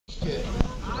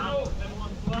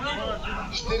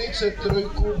43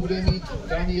 bude mít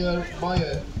Daniel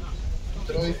Majer,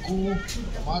 3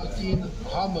 Martin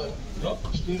Hammer,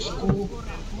 4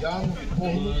 Jan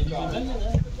Pohnutka,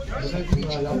 7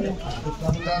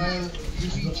 Karel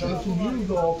Jiříček,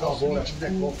 8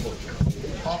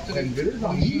 Patrik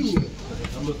Jiříček,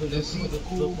 10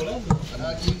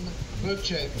 Radim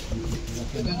Vlček,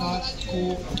 11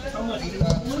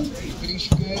 Richard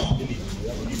Kryške,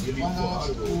 12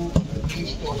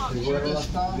 Krištof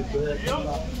Šedesta,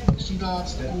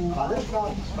 13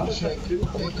 Dušek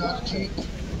Pekarčík,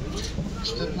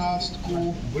 14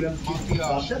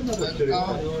 Matyáš Verka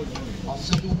a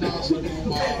 17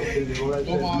 má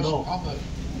Tomáš Hammer.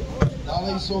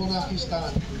 Dále jsou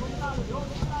nachystáni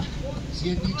s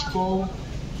 1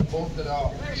 Ondra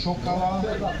Šokala,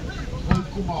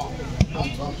 2 má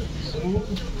Martin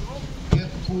Zrub, 5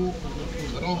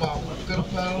 Roman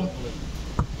Krpel,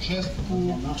 6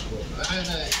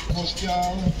 René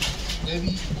Košťál,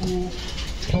 9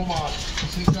 Tomáš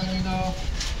Cikanina,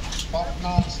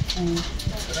 15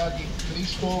 Radim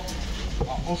Krištof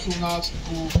a 18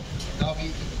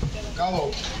 David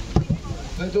Kaloš.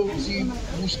 Vedoucím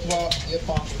mužstva je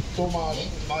pan Tomáš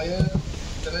Majer,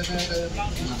 trenérem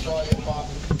mužstva je pan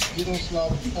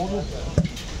Miroslav Onufer.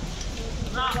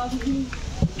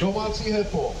 Domácí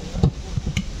Hepo.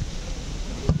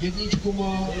 1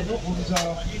 má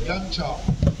Honza Janča,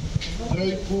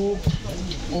 3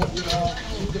 Ondra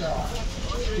Cudráka,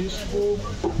 4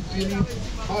 Filip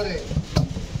Marek,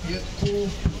 5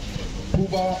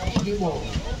 Kuba Šimon,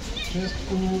 6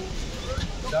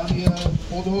 Daniel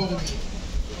Podhorný,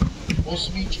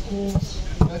 8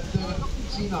 Petr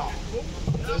Cina,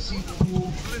 10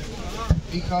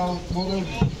 Michal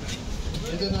Korový,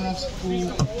 11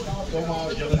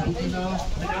 Tomáš Budina,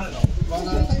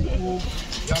 12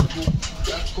 Jakub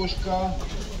Jakoška,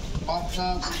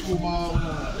 15 má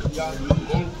Jan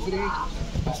Goldbricht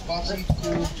a 20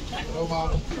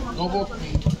 Roman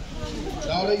Novotný.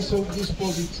 Dále jsou k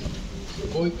dispozici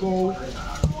dvojkou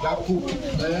Jakub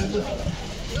Ben,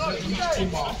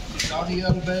 7 má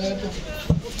Daniel Ben,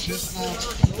 16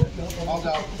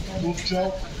 Adam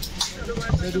Turčok,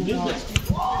 17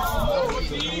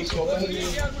 Martin Sobej,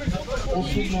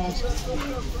 18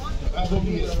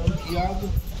 Radomír Jan,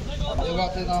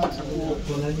 19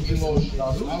 Miloš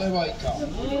Nalevajka.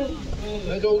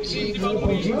 Vedoucí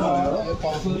mužstva je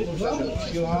pan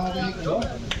Šilhánek,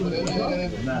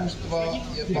 trenérem mužstva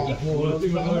je pan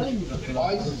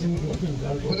Vajs,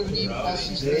 prvním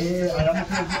asistentem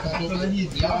Radomír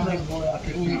Jan,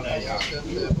 druhým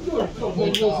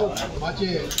asistentem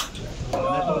Matěj.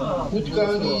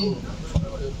 Utkání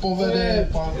povede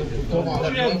pan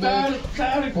Tomáš Limek,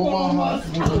 pomáhat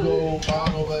mu budou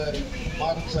pánové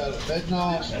Marcel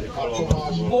Bednář a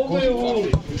Tomáš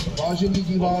Koška. Vážení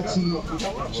diváci,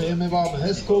 přejeme vám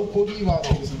hezkou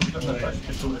podívanou.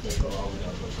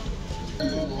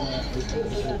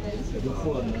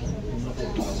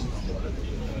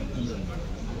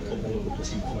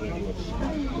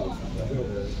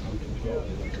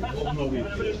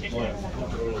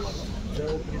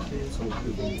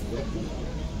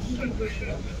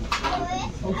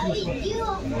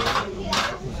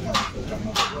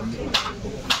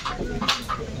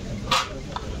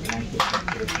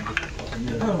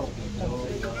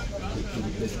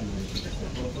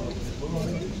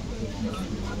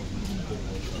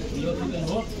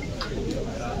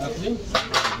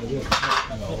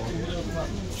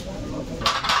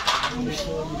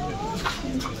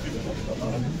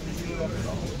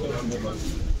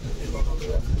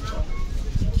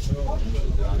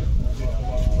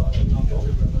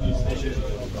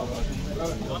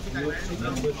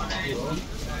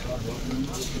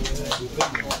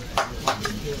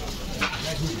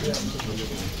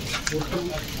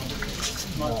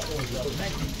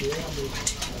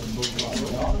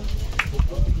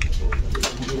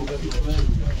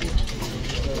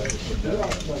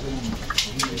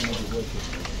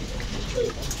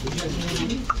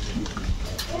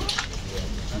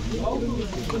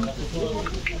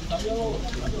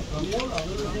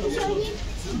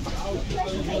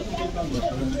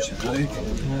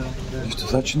 Když to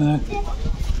začne.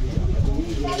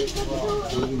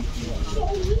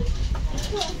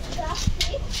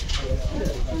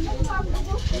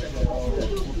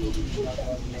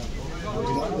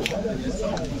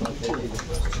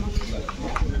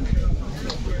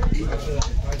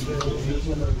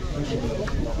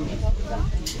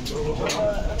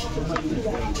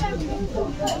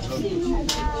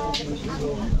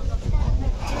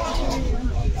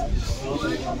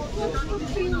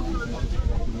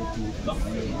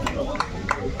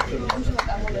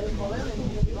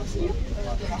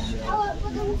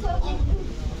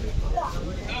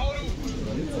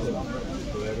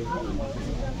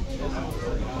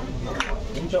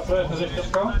 Janča, co je? Vezeš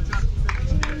trpka?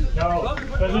 Jo,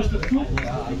 vezeš trpku?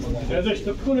 Vezeš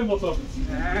trpku nebo to?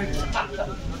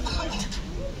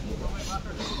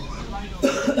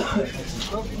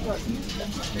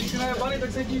 Když ne balí,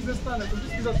 tak se nic nestane, to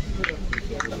vždycky zastřízuje.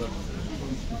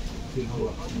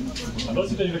 A byl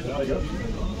jsi teď ve čtvrtek?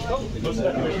 Byl jsi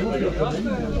taky ve čtvrtek?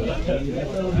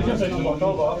 Teď se to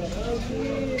makal,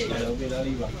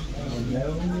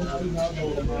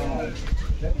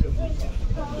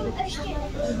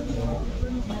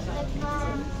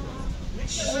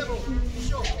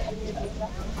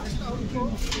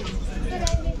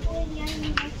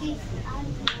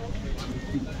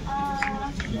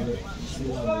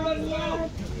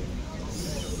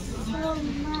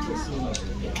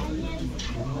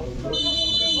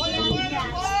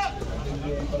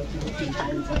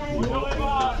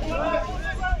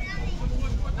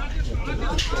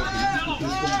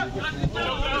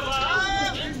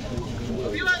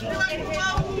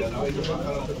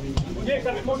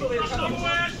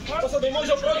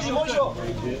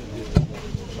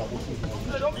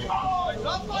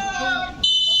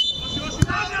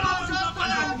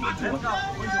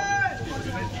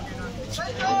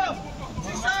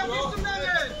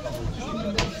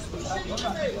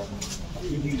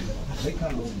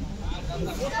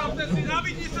 Postavte si,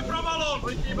 navidí se pro balón!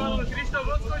 Pojďte balón, Krištof,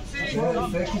 odskoč si!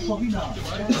 To je kuchovina.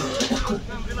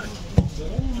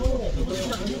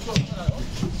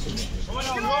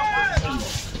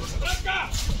 Obrovská!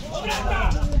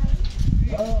 Obrovská!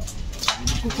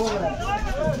 Kuchovina.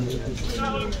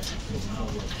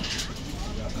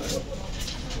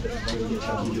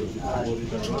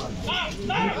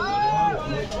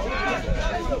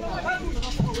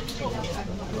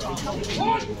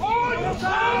 Pojď, pojď!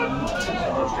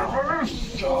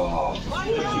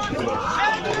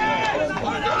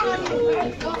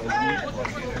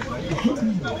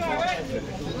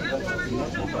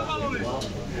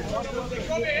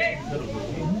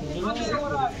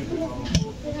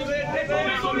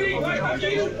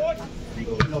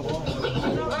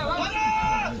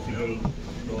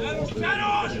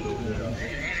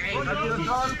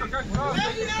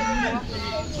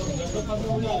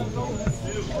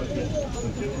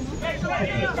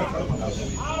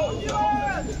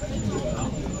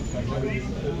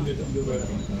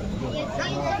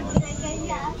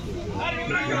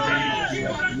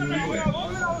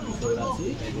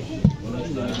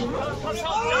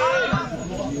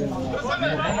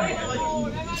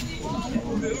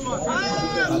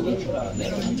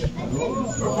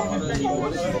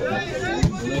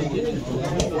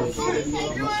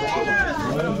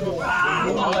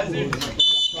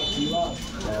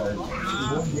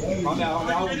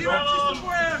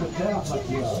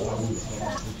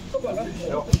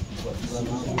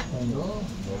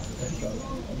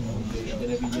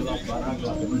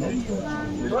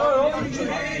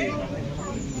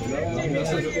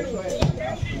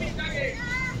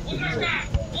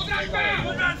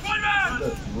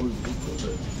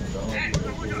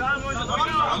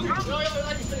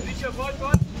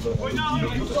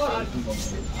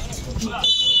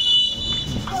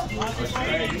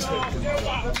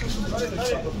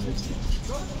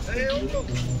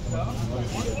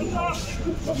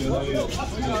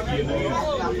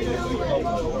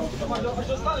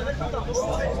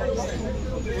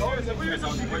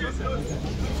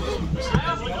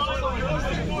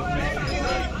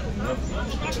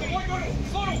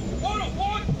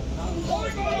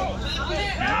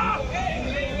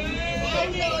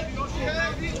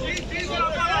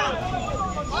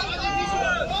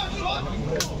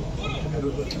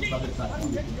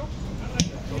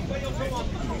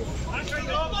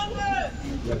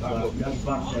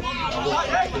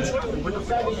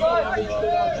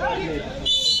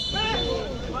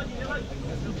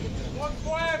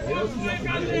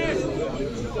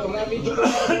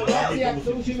 Jak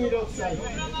to můžeme dostat?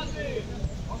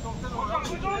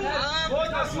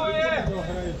 Pojď na svoje!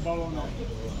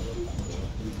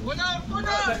 Pojď na!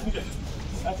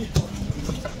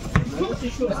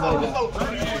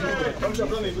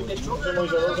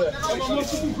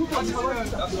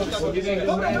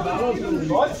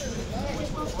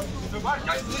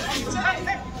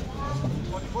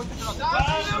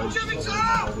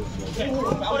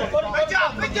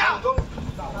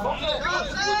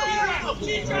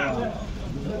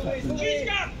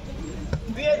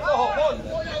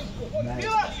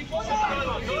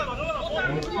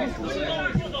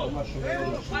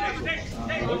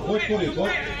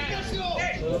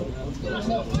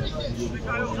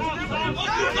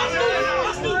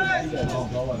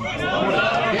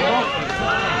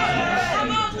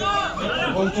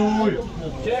 Svůj!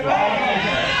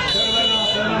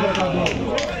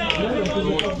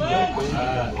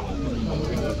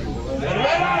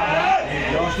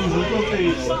 Já jsem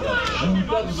žlutý.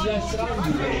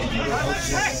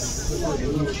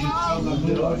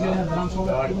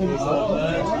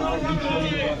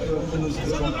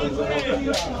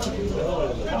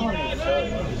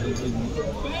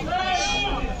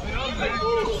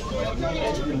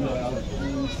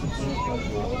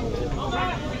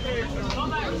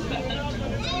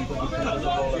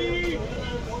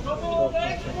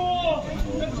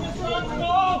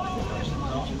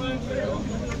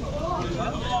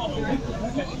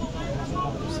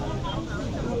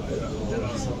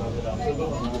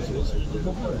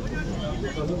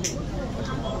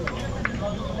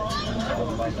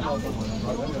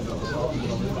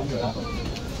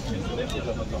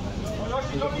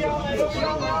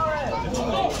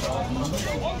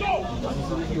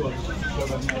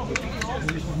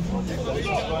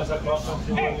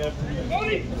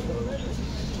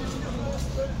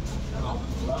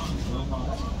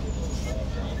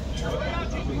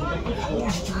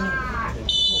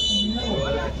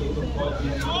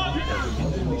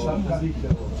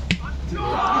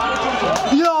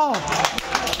 Jo!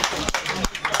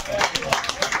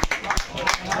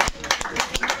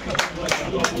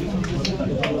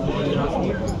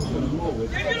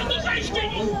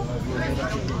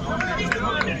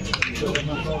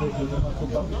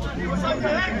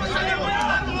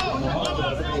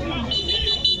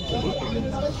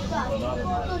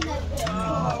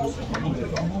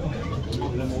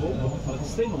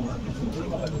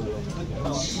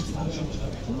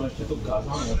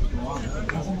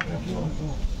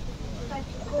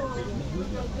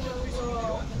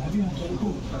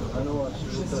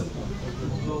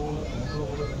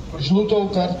 Žlutou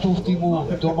kartu v týmu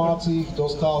domácích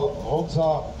dostal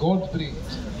Honza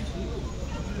Goldbricht.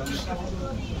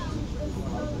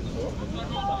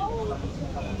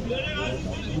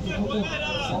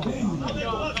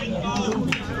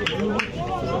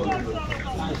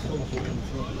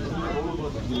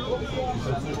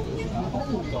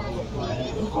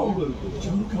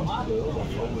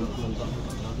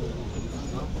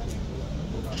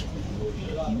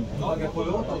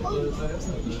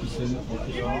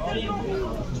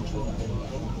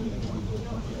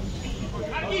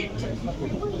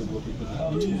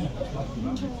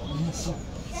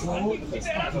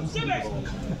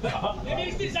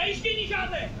 Neměli jste zajištění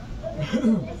žádné!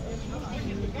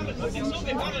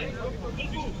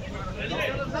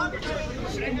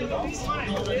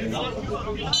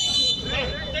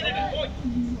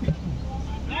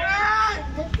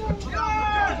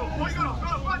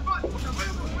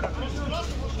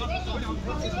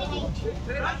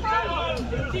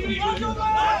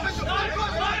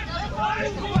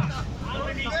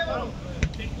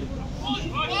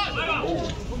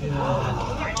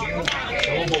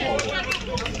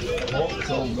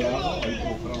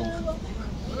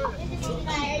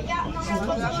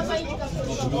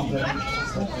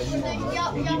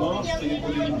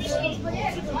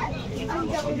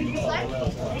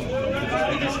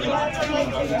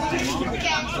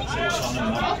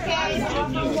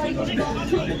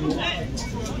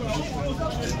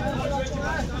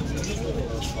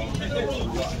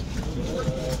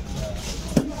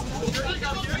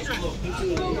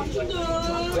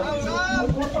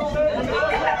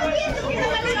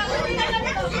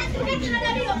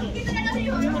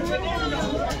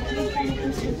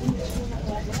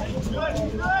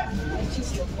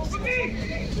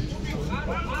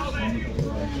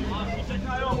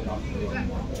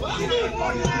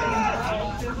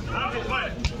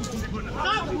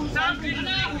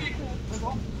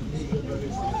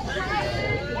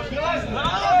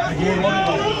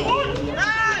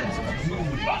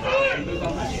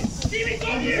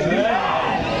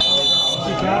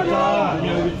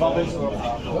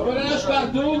 Dobrý na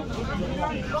štartu.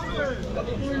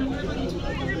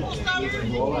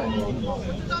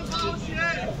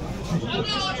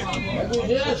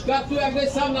 Když jdeš štartu, jak jdeš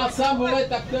sám na sám, vole,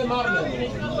 tak to je marné.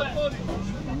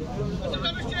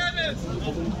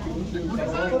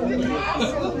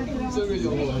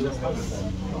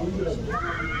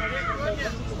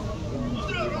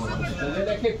 To je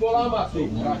taky polámat, ty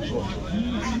hráčo.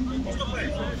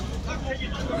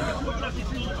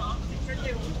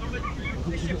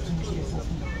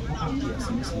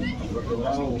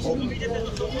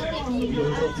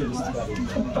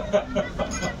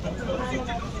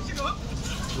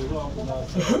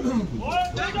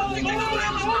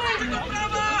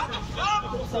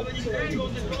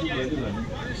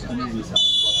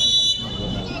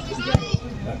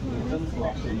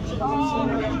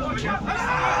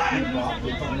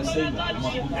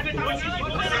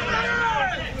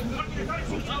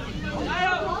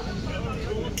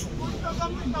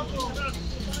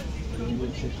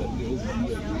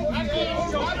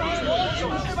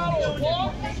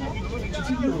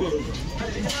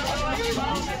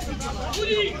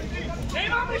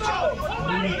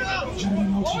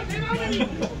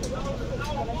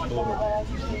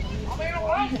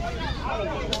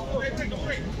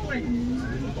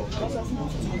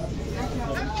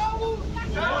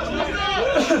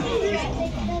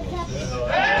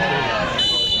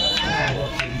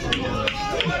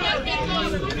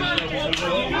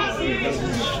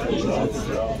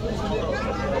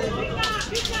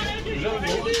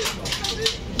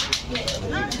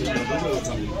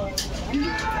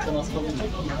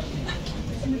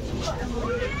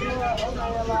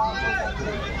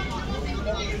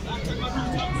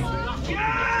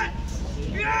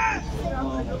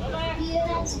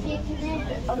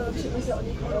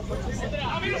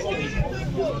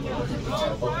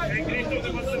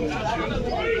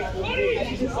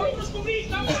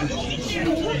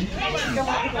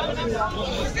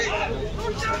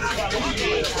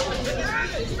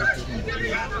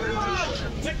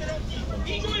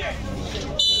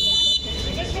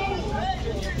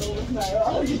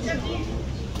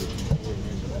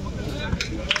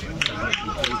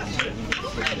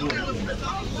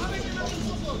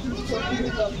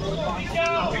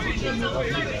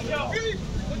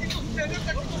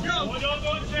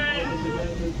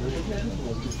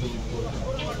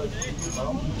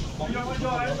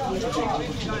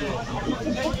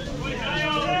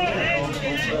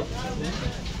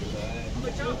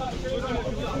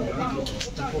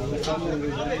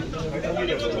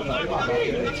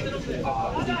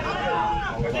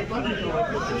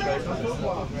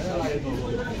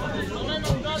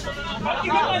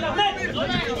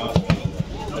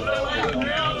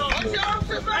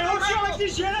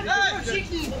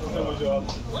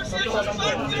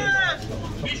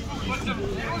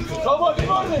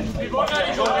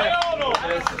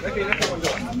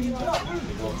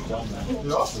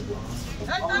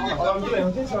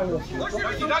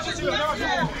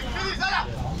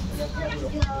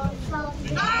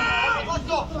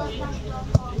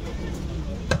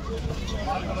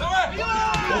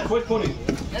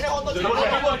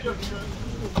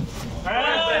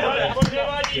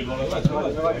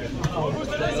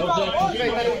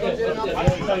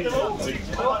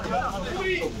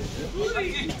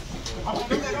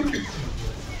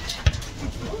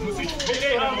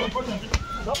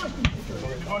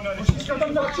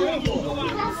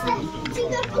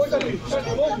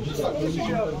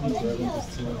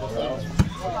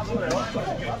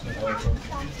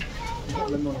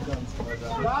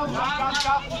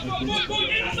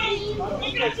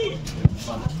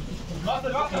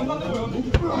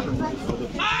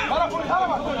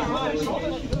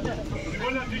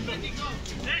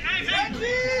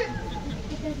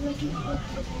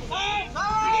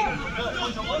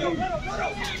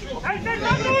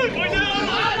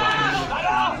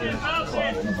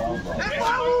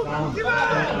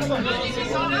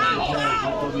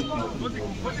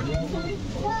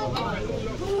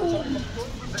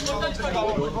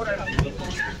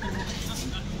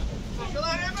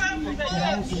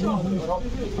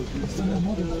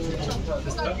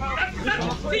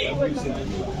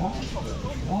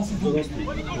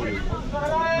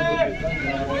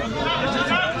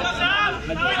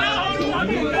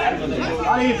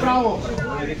 Aí, bravo!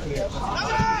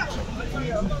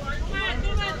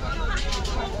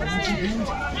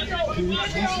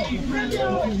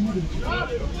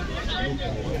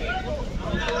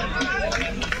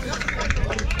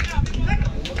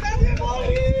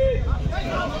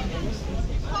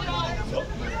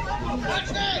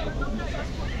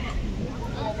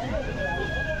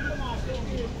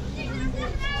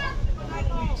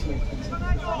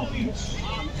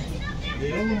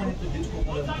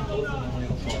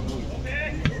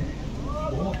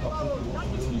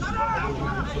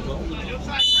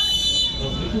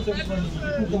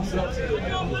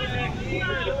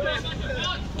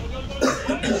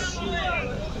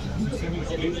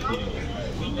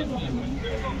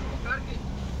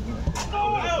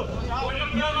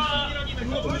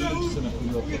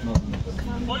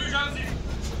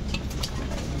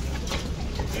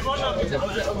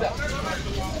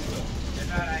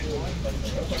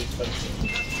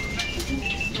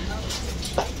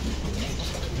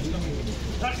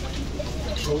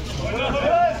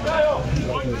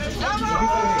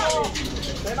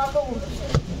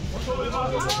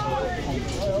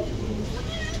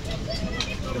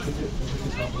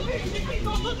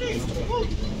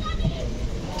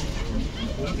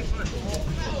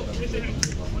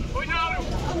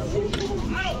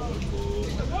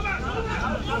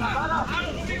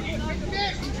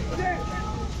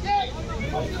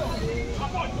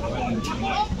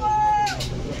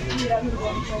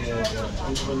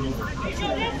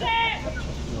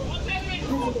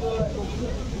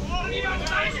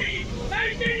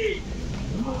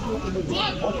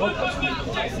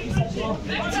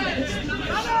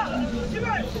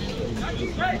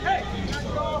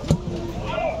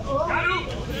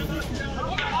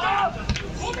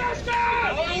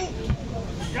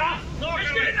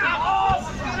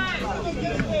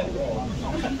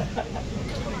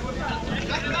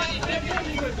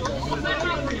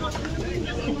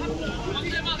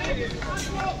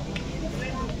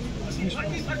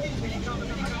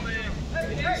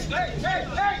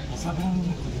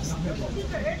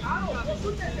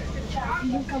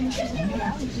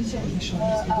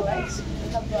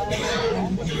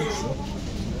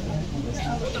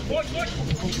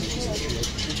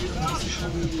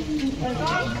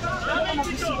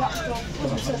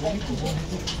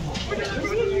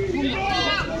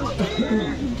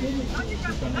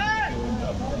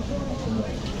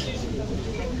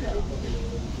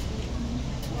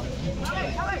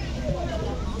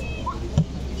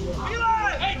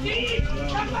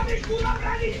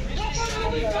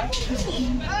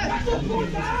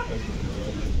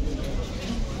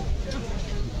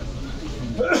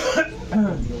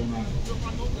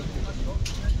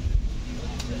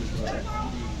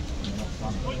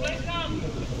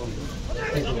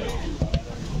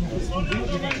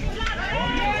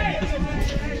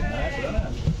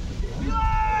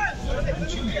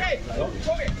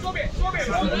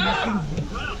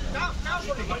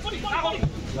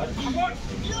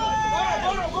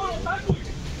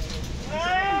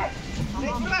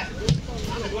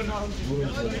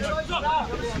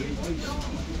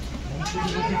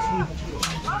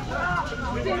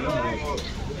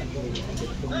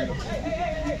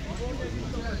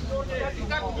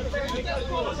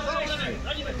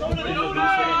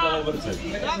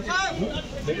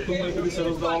 Kdyby se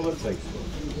rozdával vrcek.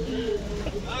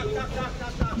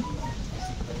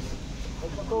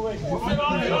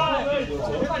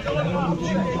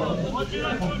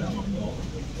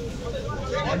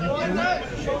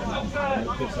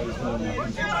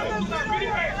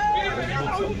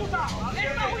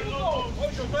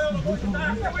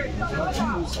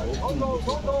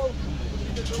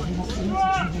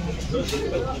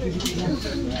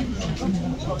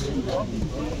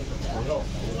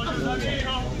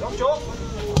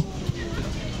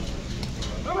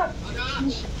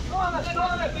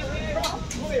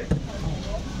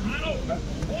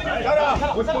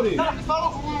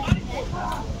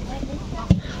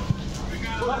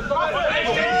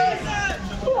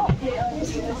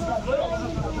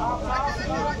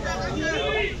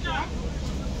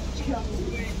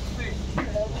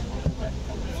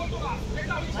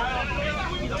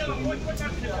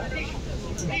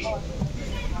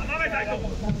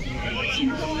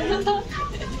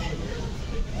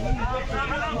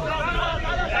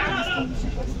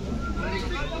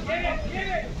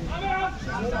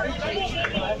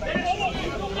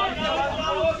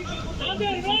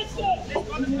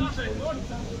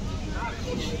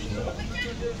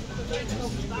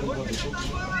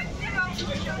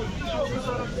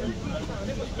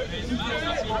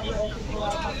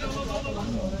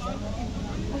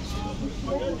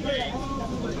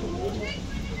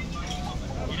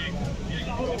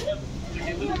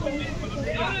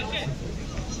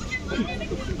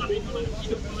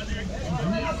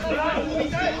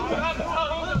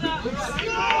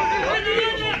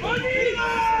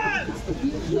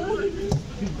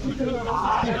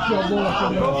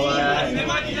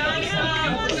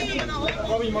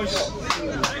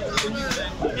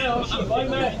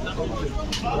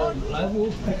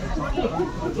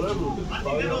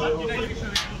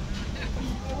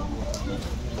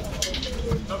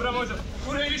 Dobra, może.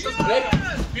 Kurde, już to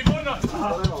Wyborna!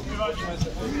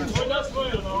 Pojď na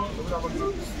svoje, no.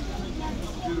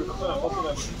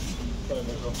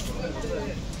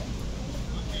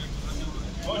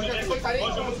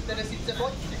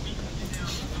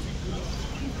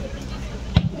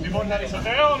 Vyborna,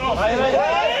 vysoké, jo, no.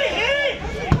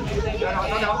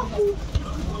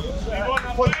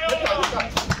 Vyborna, pojď, pojď,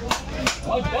 pojď.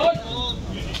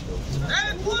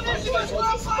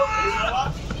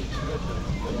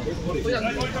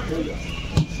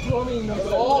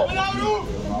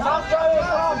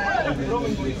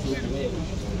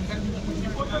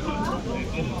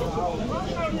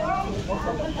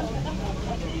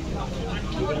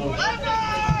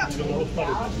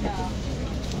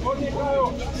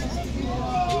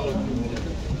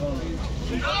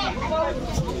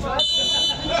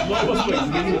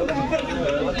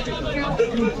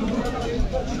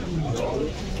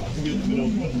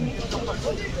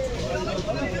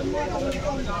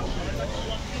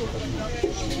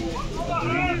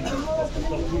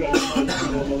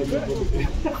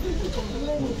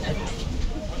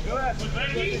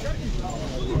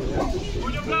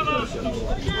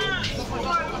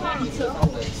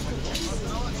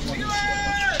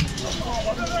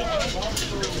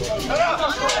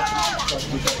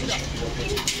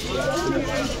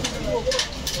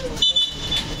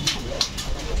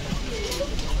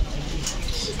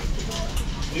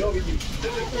 Jo, vidím.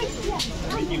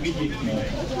 Vidím.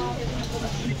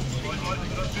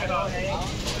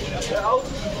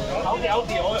 Auty,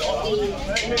 jo.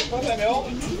 Jo.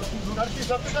 Starší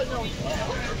zapřed, jo.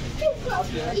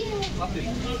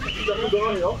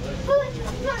 Jo.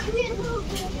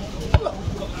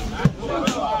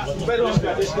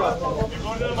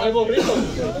 Alebo blízko.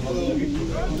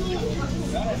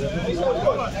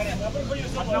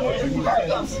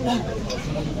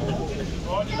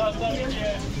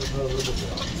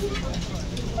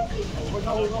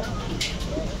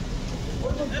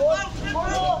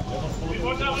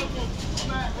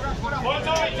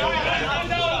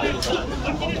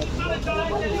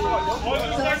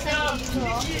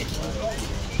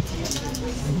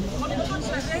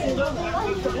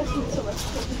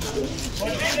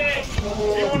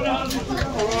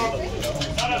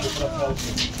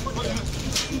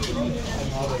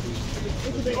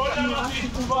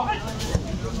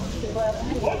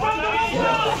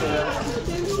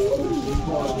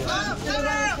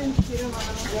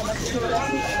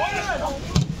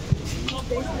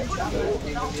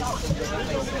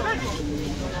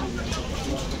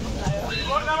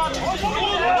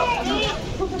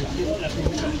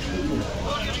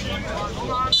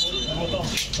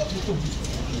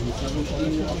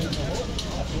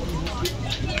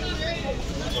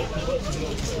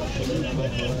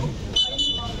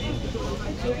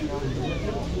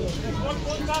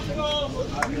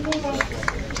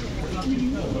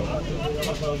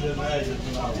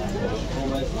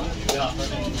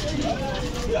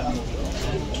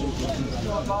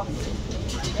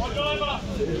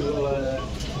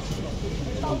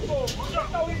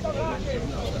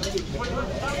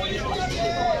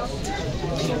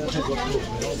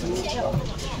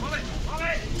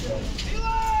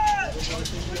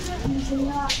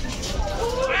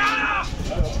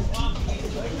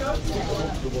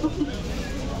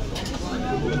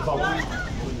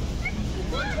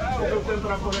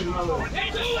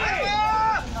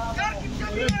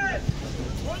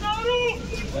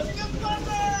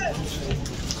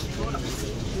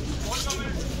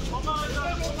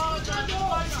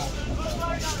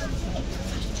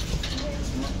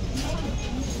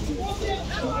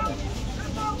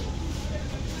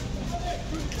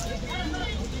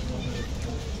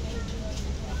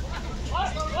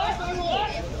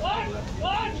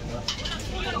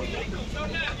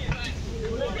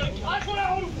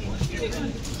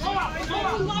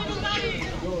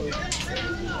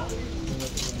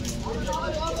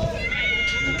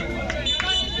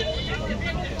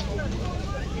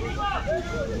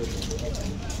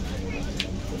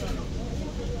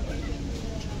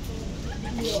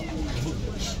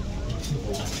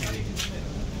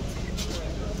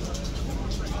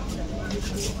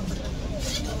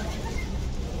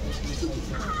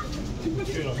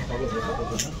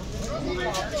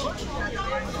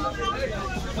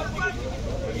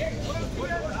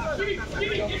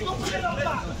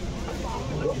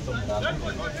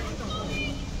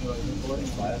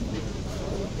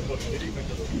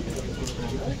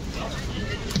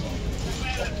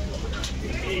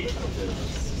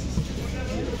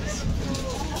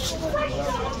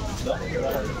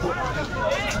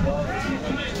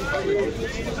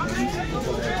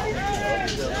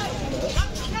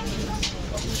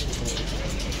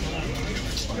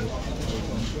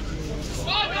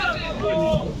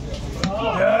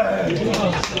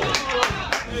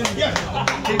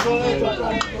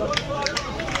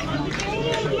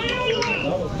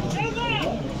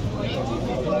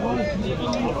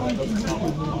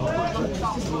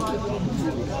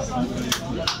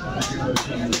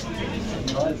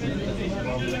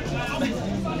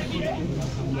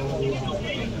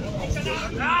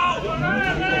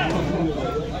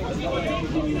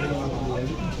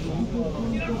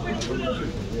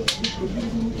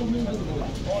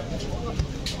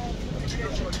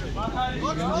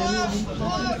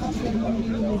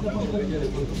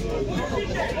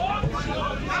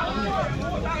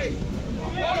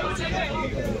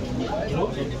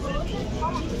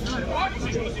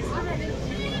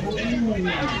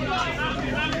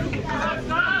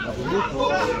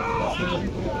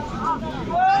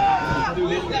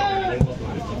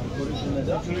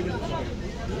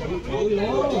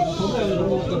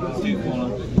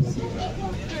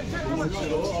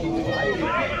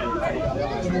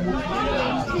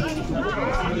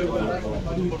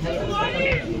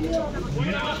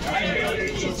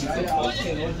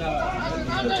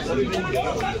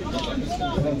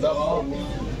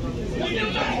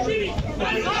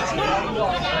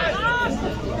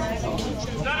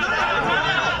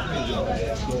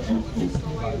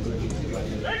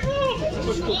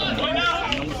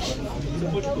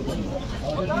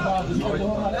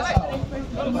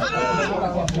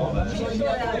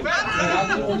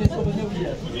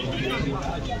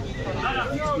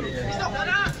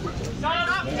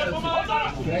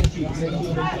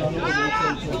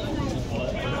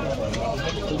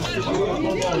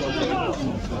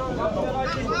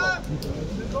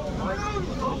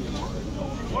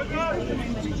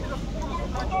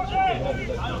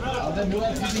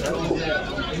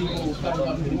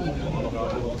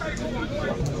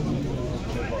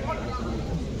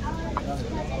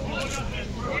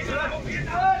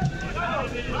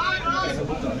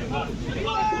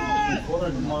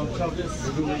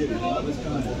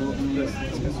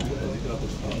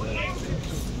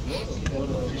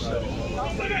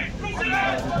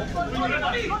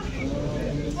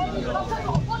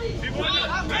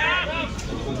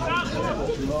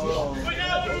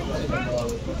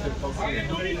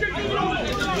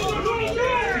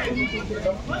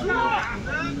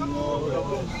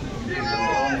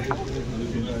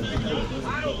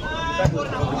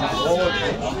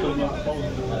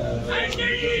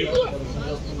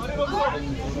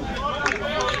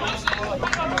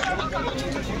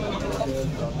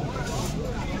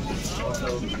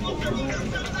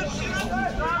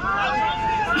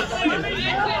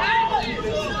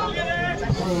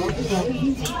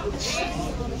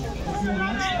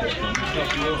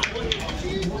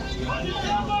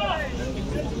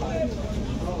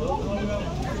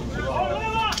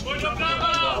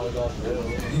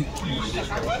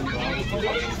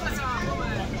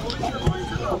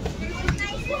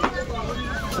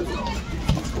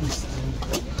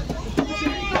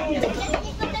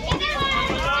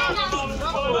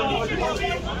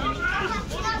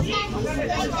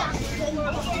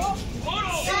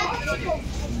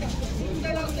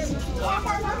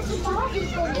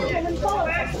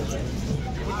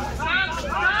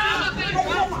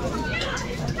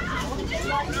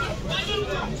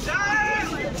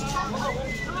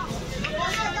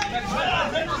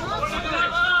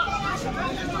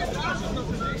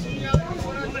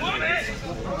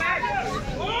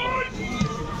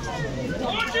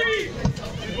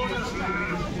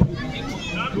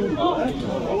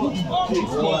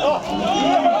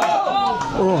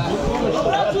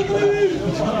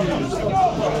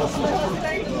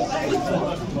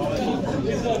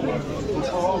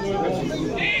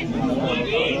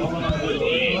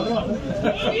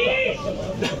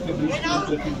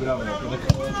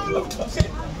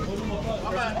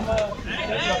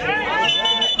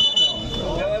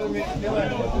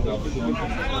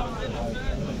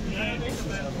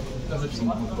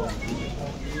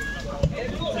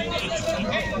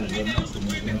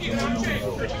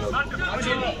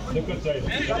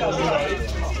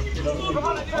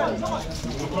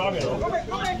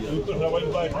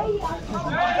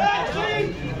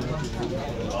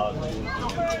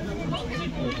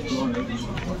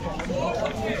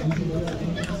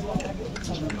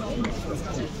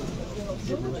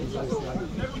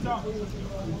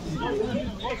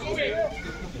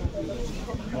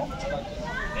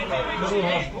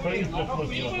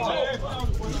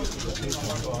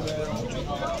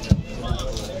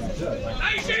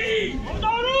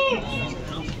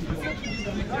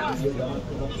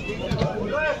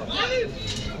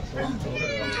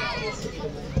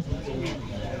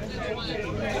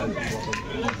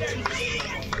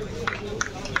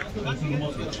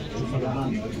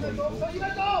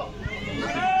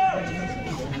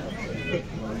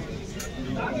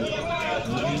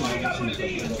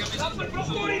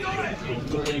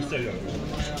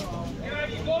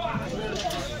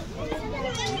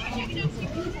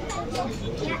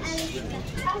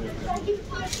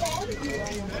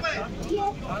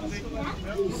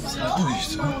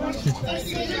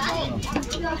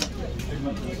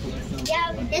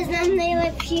 Já znám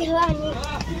nejlepší hlavní.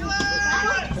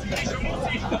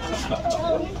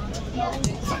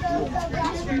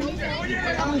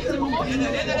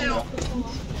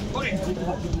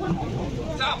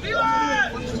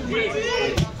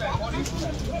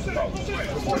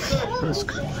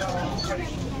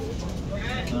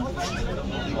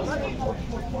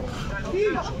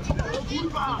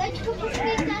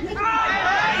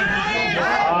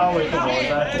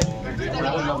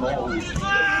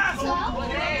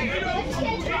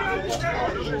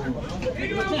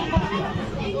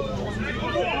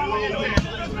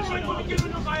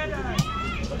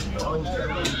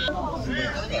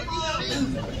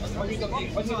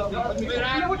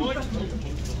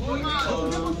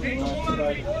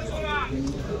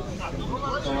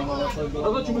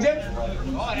 Rozhodčí můžem?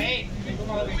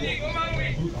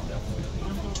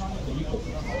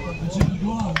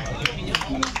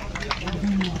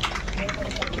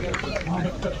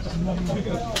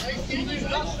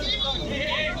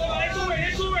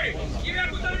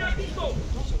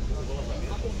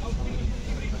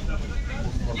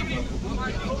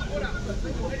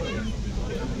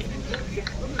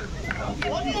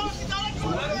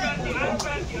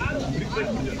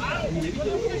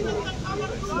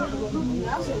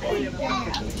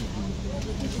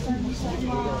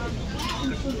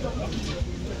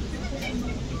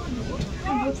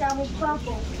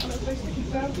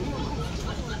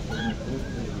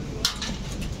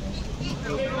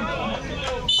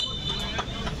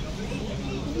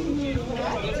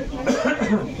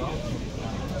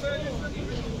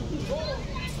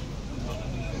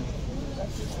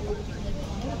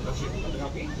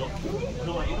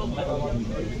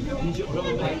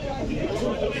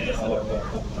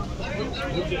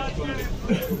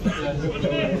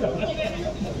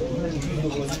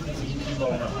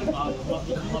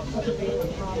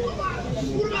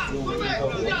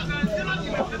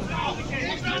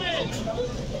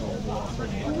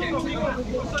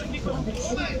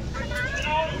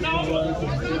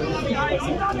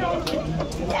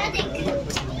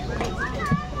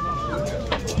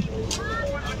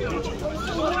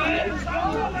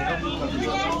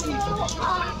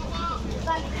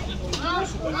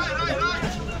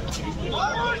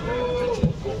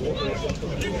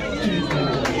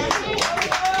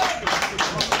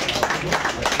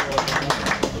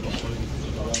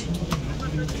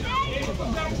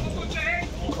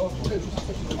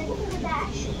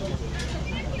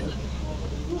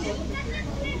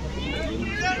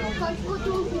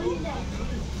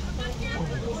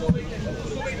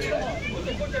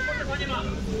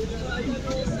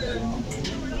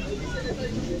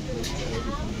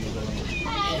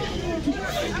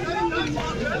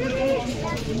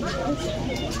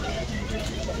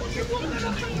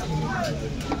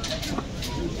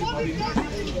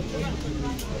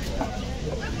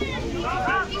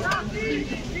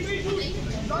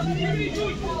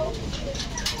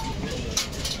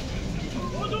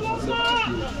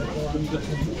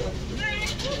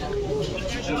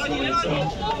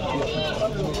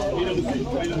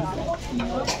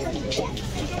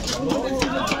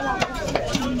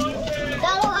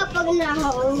 Dalo a pak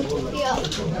nahoru, jo.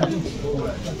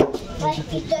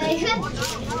 Taky to je, že?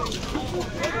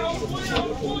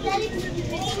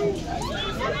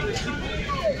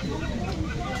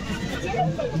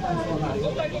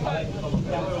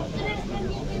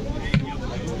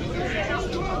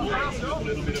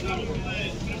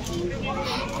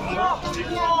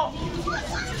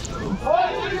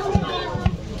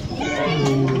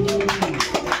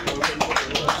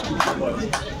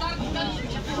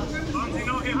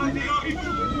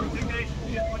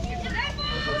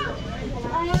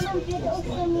 A já mám 5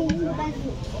 ostromů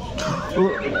bezu.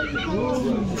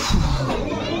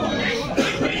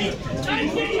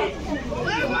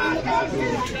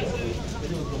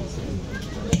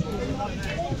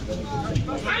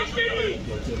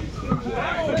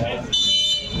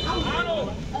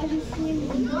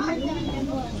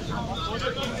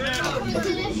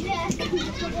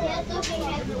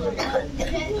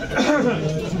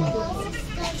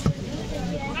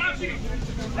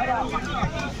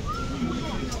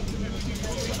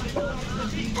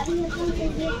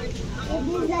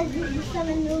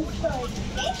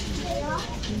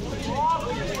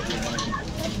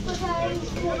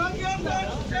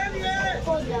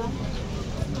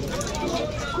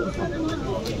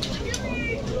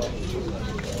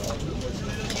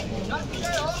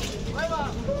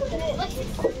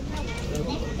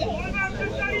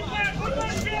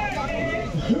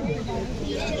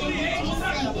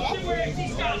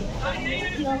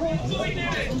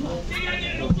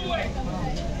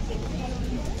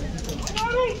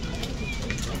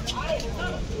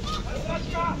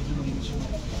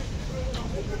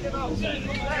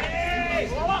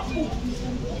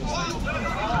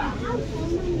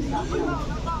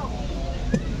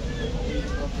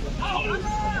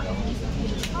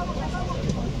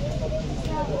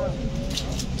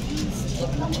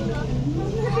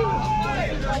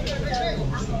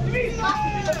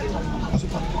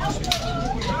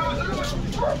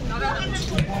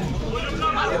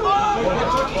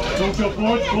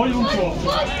 Pojď, Luko.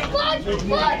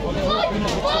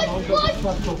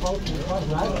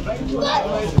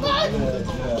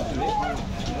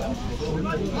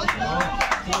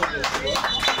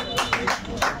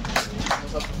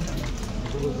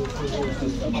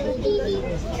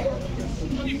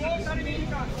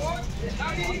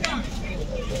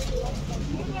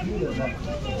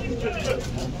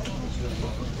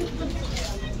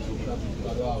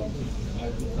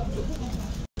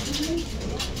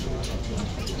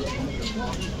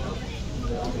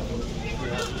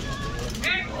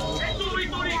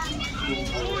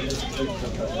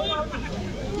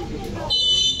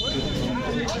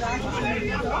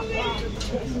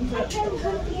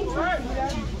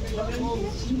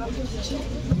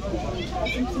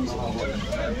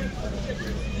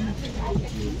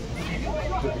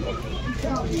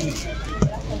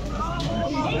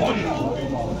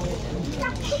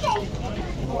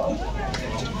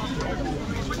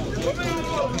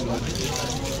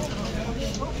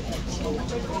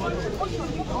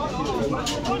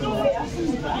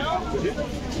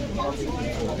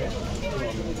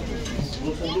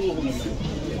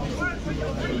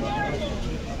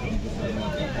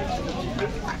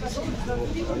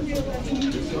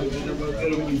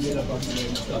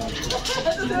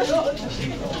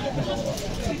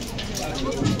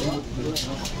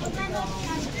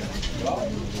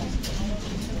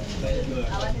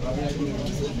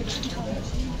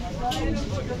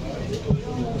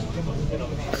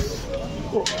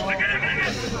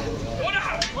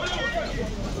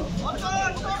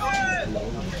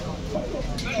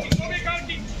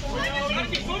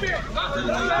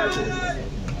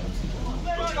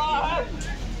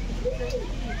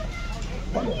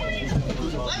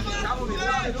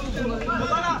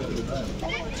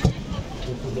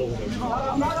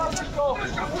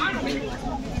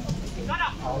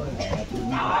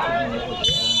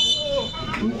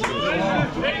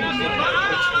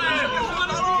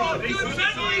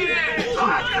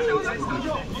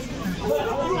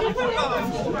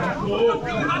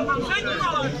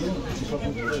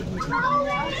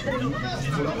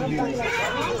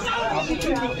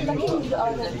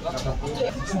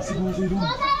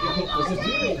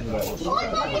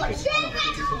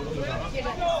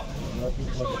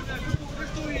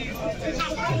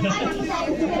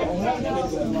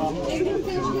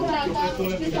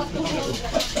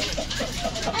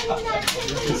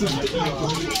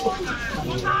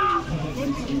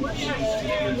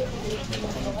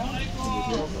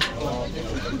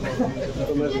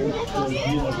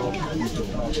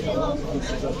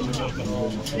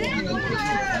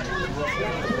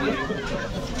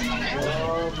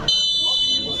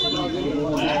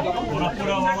 Ona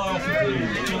podávala asi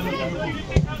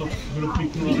to bylo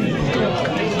pěkný.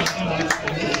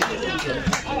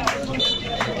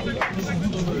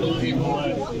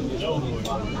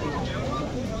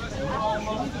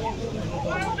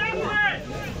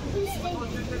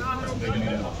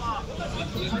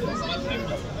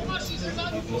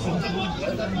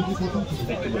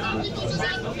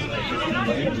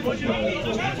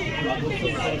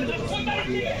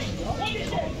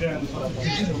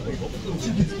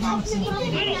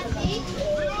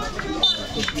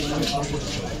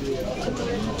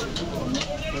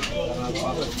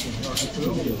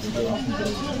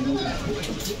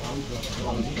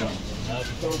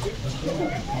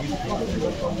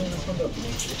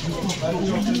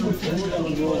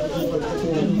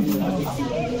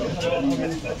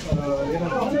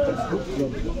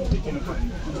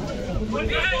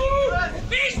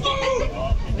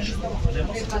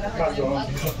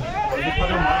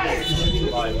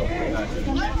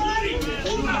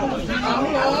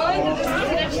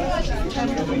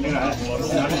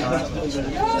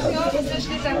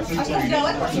 Až tak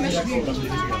daleko jsme šli.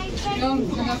 Jo,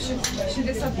 na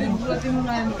 65 lety mu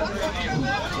nájem.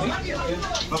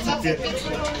 25.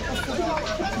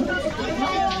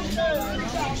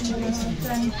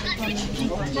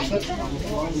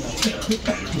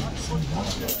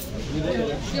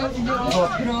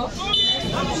 Pro?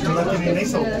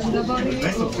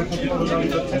 Nejsou všechny podali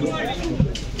do cenu.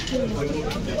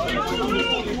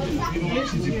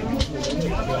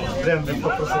 Jdem,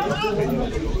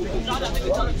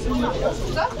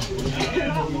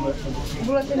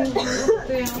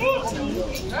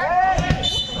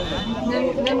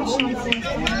 Nemá šanci.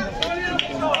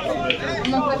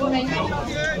 No, tak není.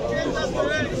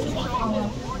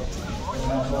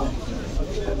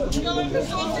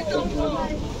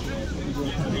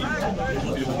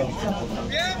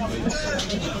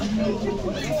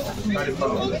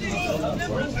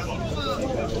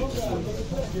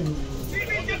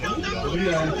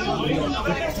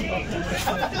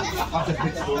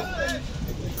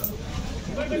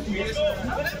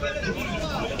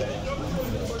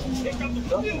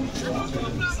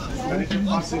 Tady ten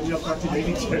pás je měl taky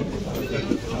nejvíc.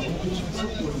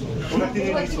 Ona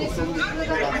ty nejvíc jsou.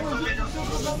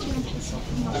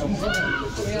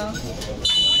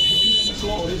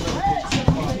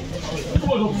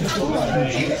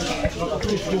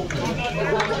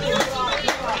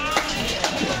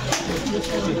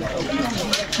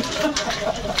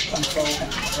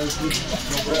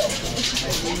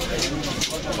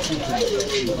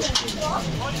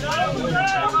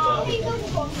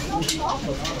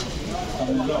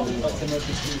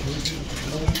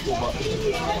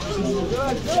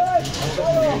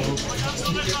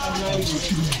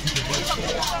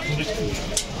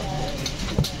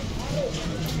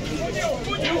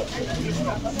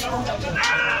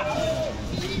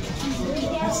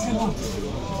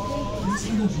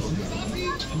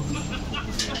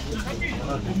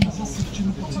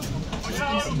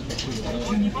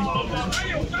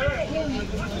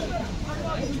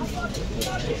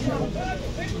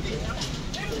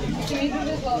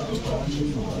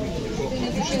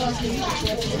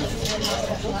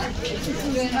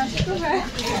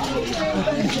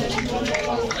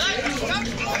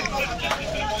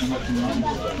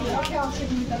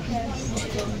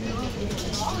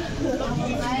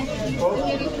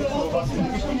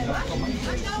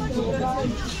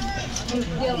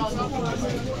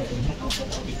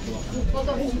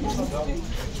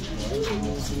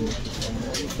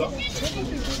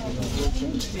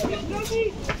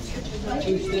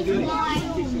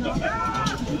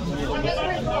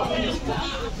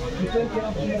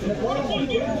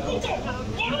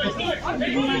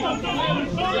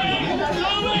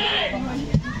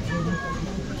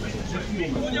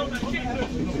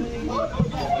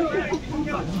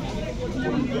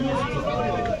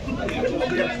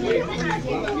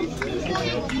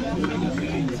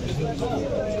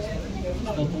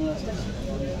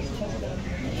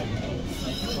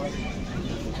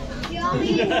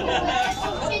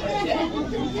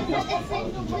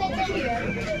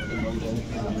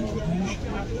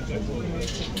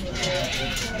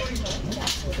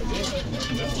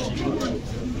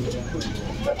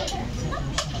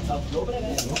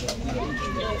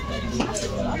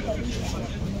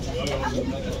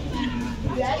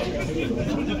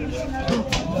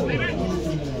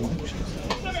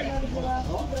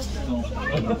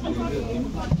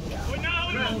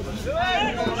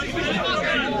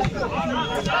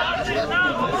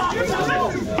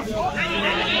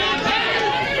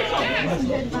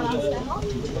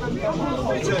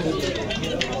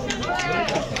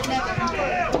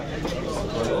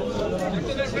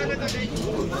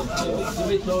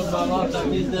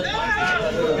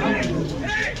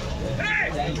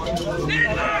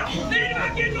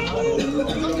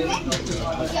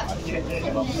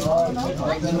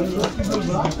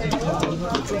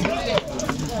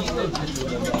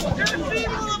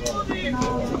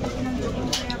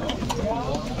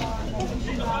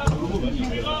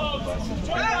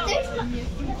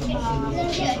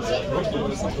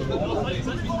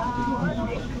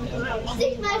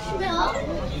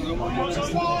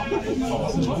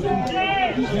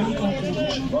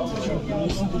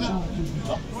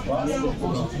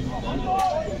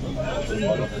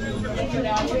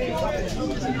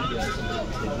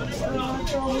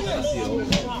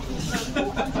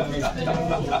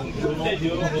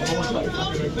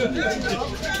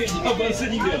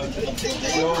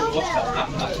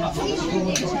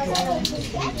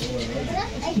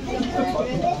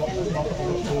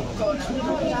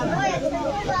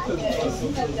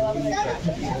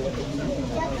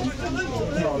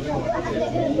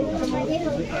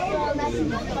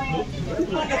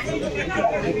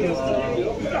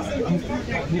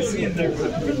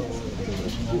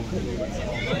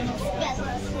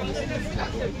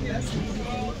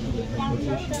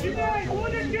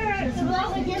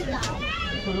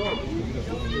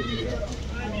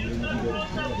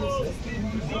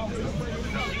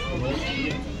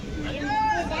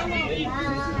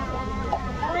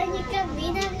 Ale nikam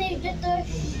jinam, než do toho.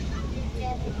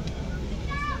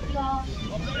 No.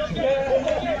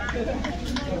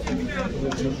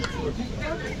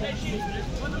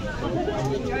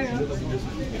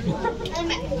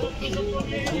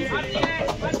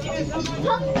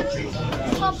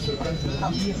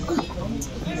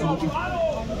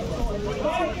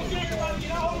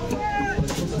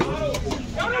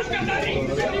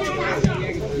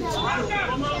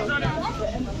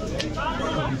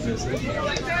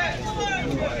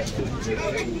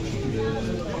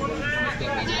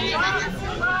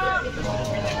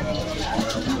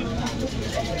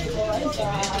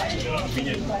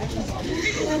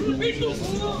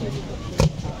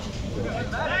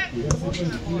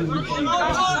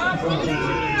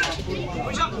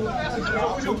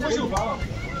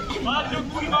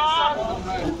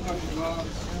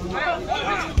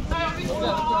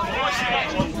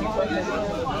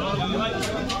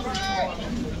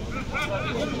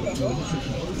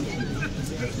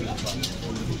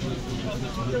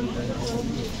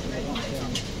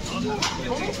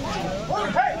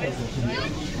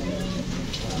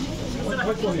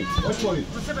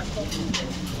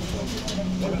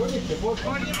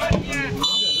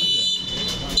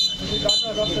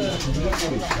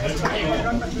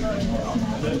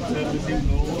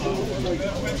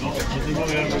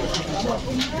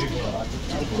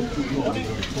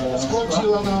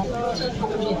 Skončila na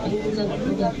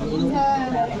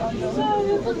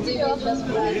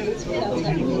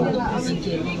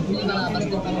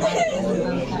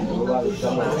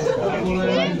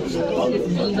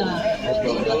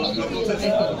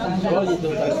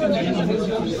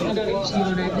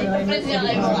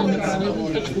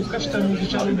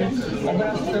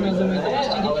Obrovská na zemi, to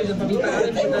ještě děti zabaví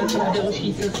právě při té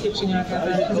delší cestě při nějaké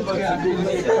té fyzické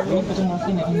aktivitě, oni potom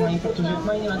vlastně nevnímají, protože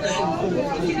mají nějaké úkoly.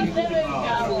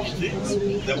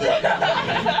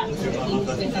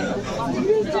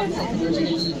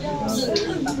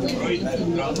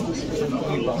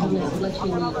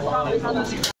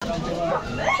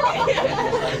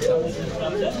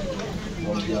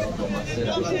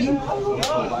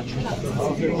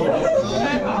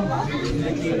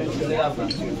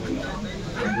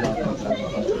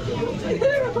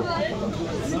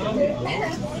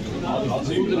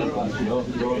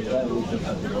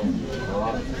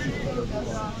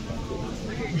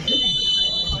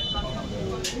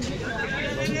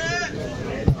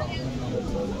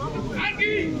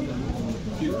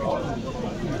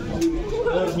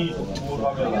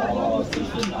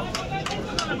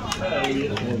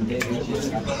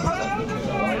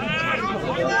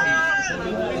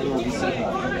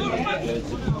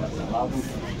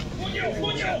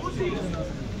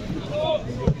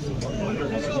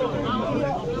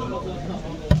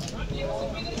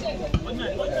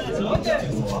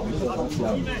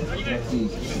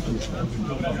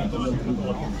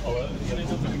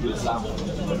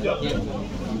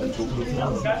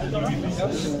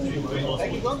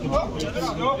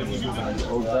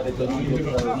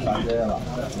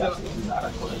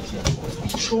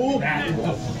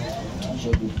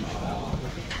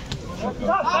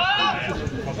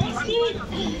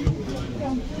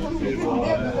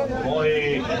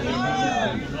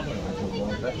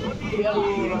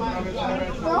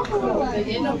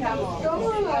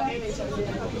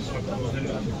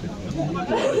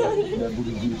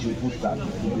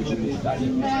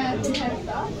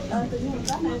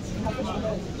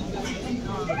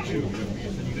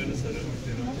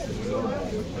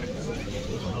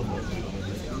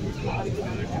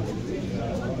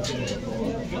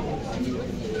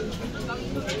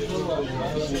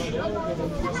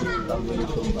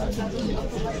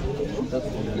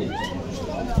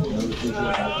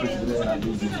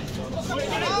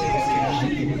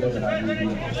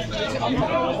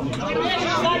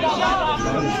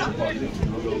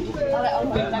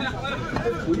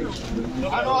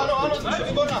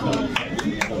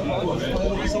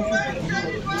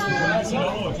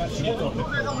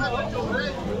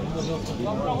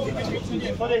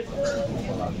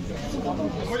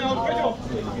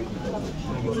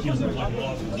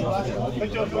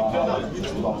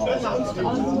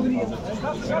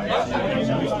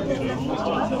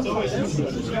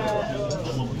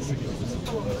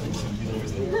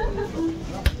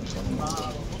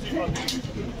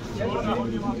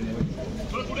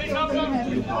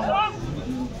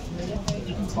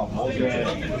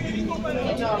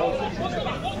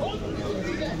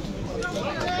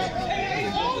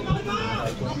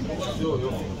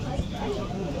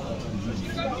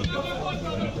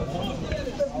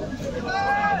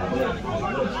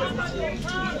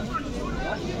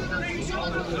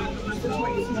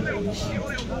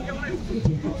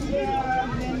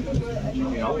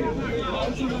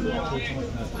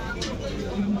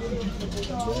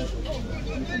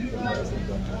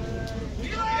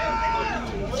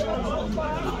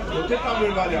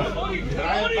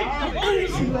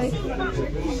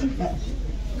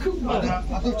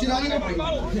 A to včera ani nebyl.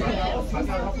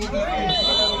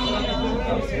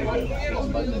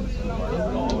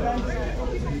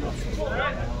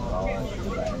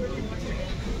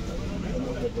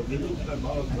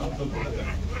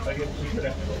 Tak je to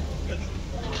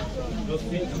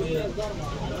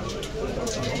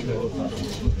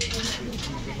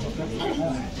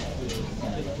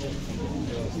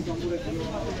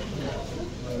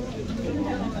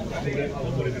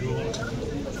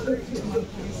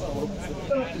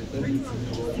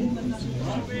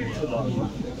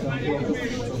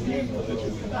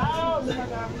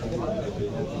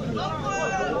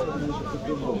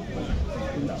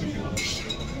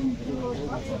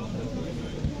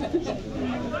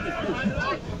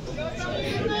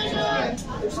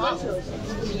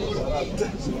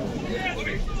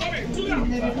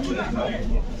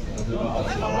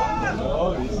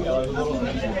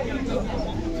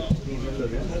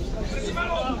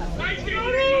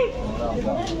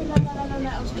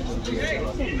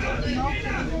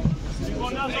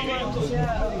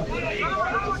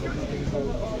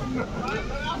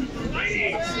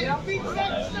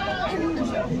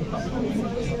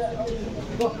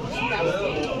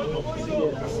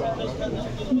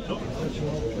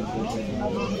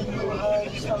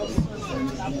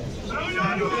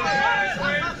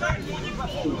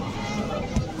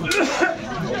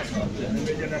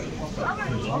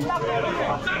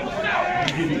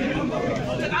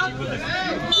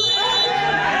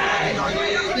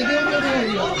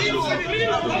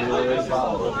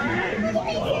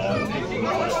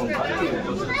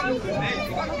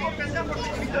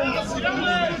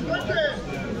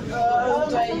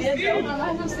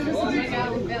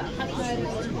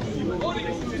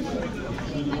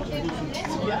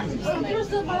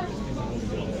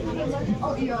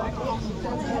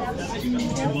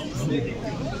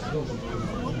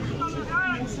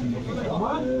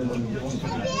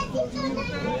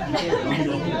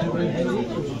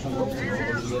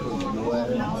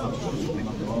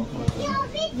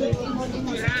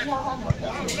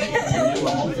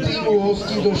Týmu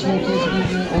hostí došlo ke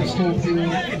změně, odstoupil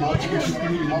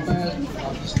Máme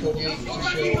a místo něj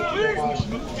přišel Tomáš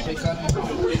Sekaný.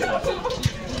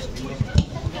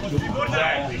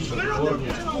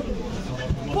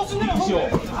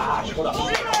 Škoda.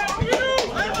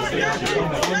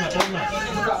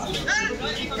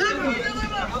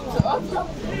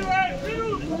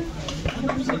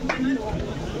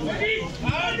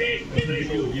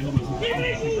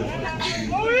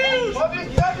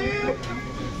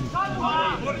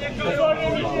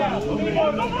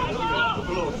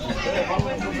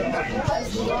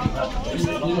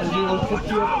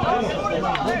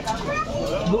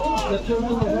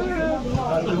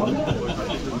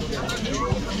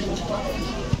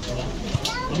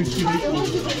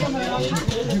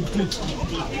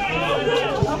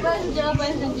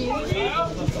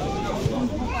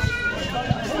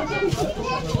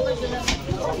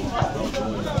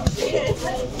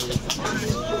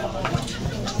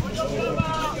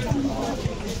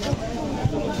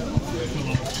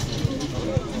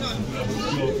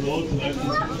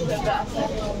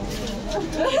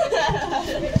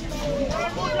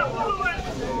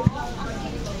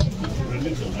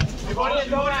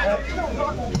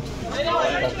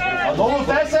 A znovu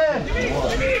se!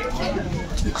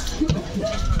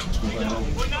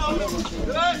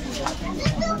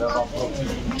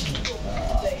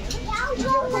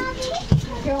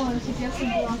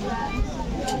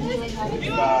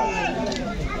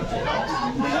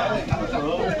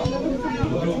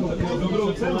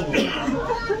 Dobrou cenu.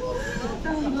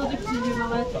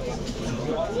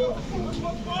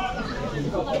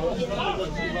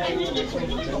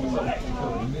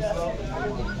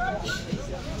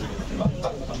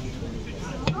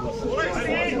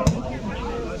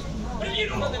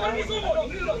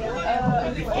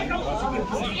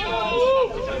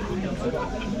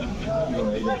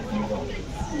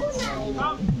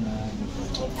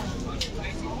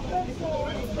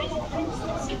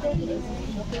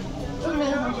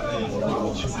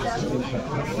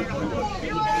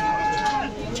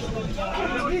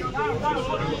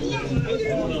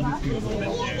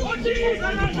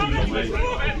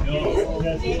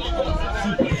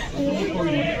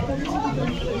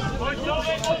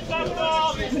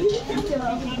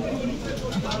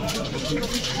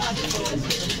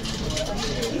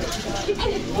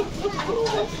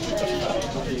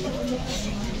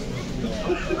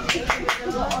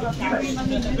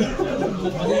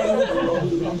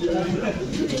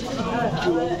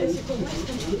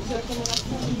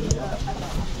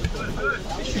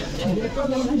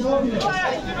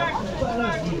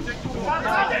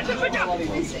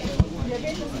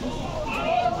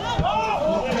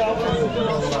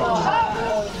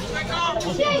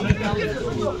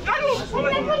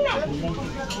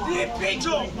 Ty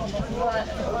pičo!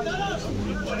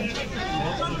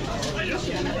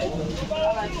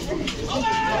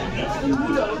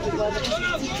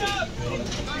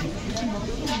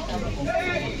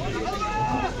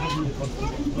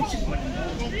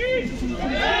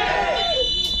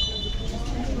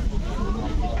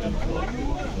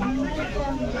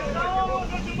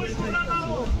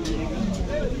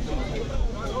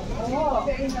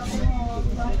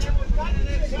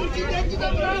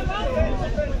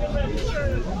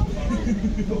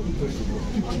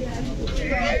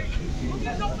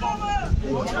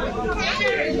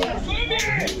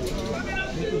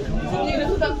 Někdo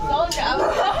to tam psal, kámo.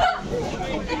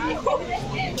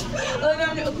 Ale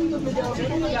na mě o tom to viděl,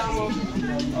 kámo.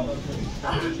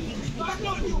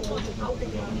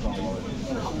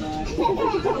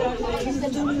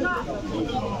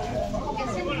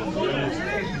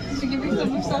 Kdybych to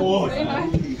musel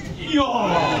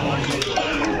Jo!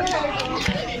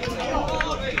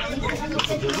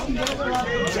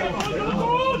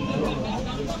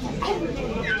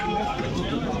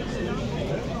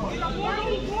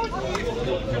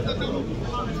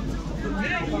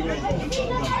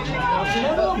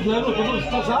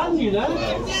 To zádní, ne?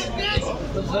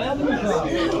 To zádní.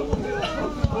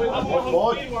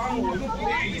 Pojď.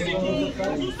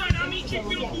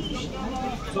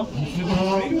 Co?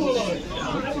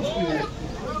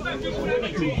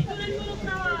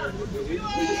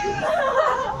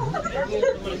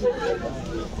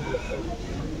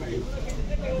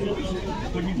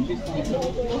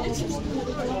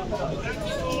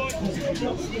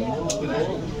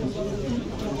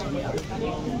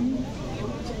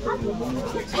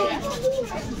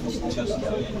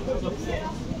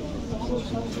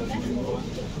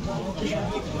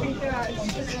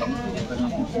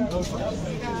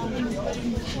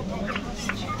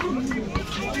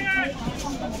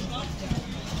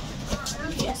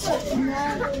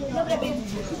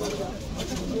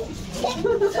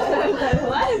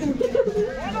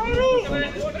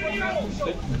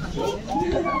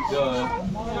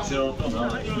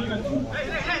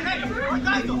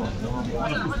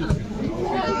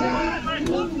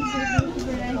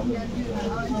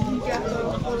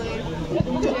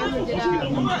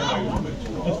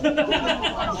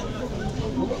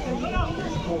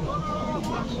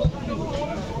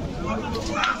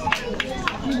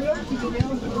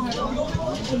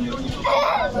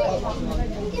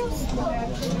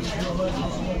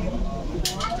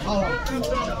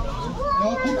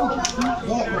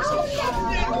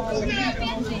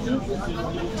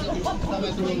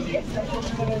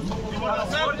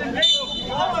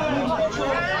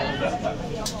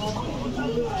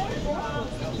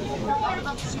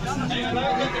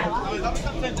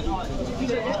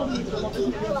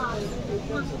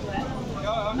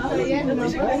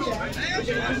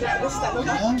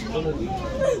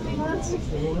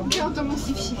 Jo, to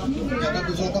musí všichni.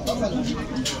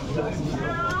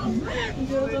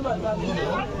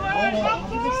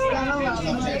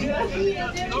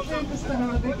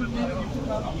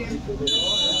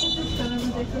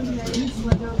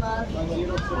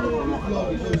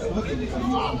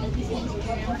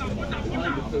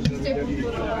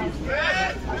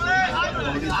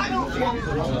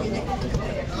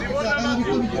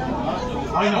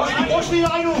 Ajno, a pošli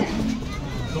Ajnu!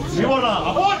 Výborná,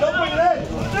 a pojď, pojď, ne!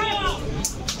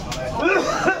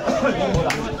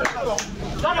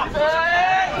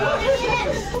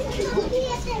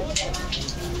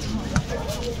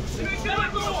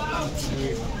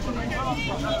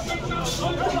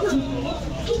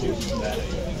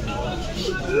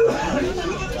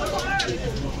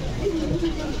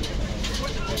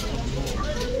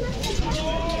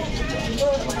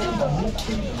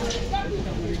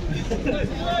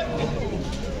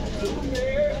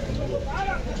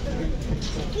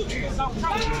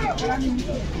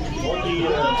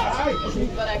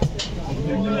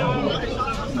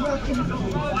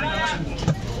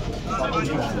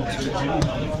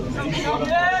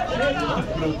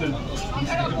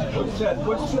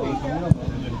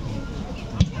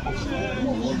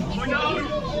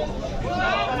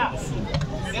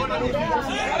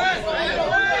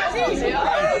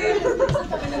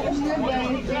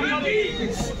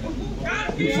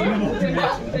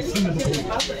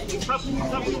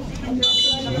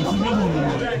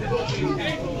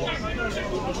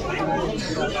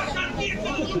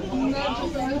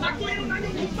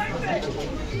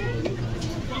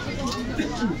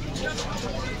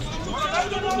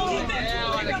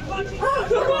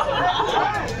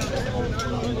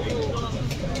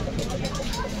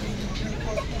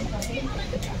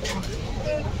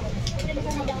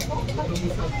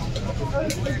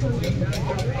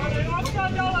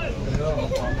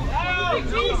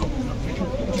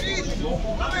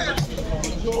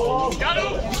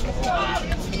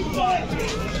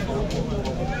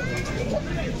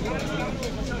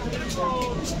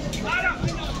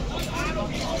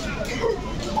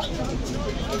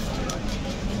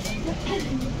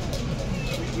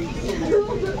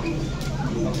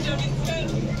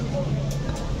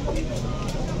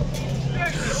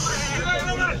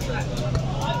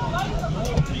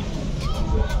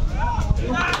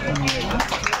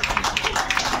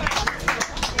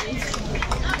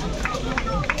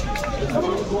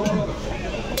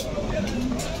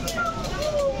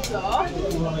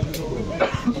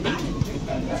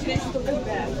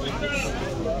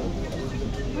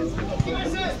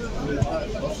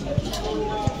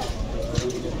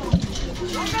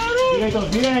 Zbírej to,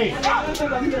 zbírej!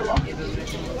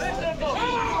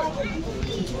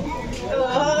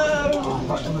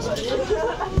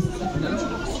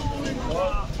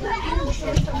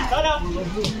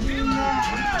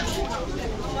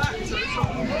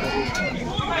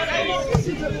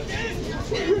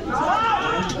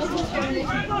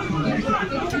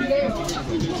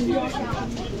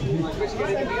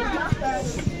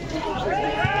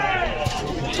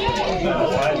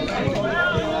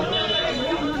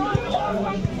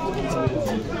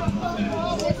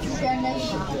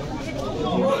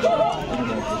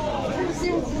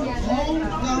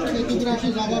 Je to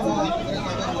dražší zábava.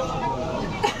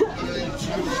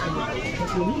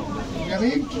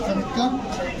 Nevím, sanitka.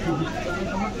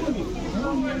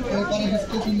 To je pane, že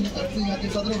zkoupím akci nějaké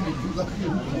zadrovny.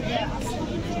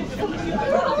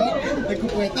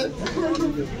 Nekupujete?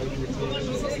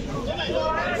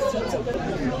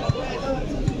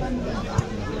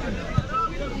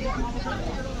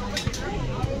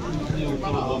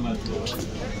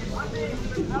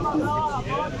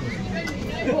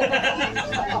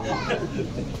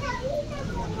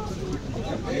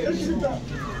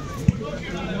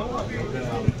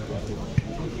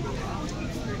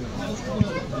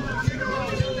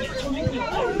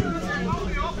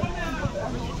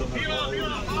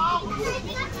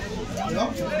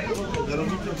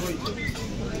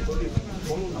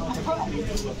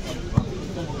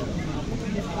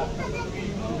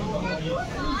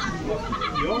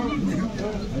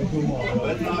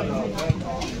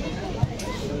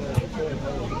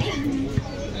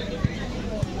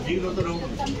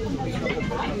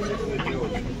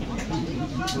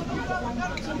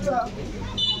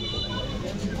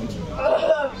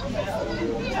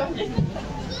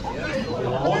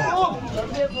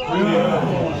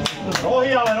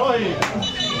 Nohy, ale nohy!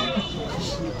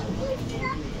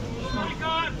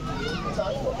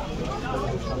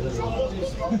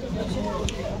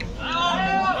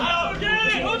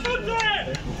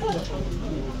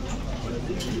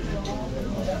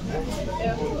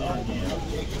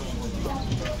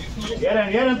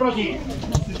 Jeden proti.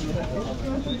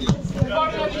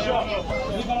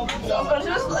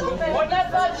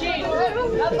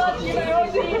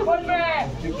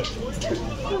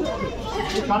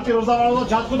 Karty rozdával na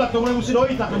začátku, tak tomu nemusí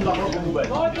dojít na tom zápasku vůbec.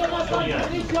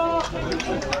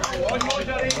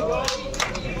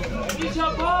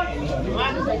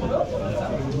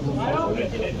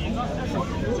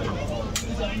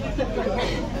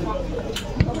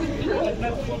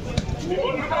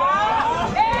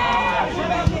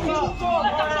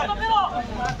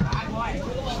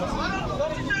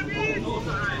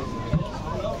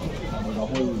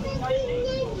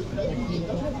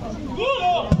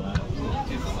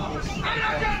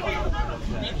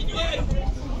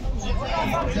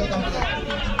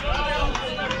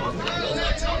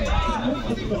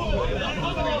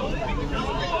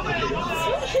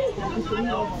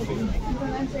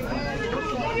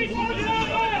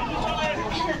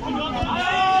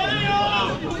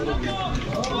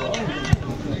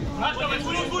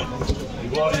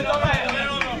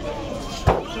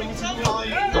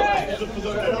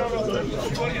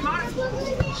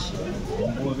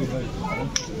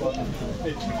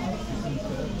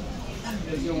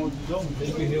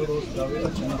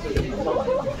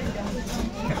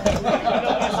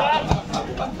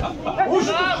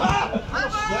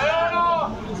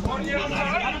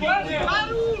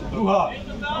 Druhá.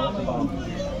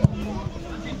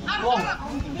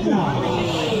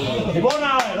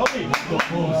 Výborná, dobrý.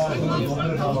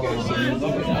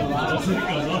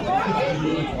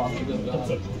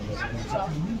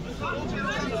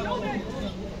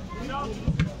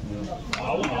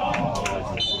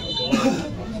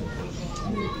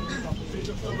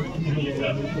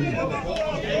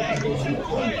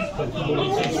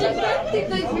 Ty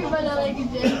tady vypadaly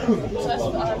kde? Co já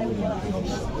jsem ale neudělala.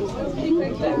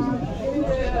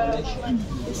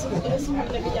 Já jsem ho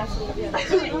neviděla, jsem ho neviděla.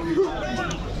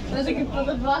 No taky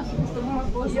podle vás, to mohla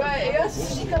poznat. Jo, já jsem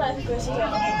si říkala, jako jestli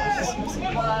já jsem si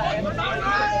říkala,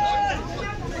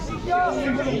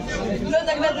 no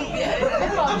takhle to je.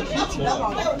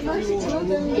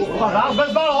 Nás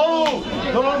bez balónu!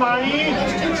 To normální?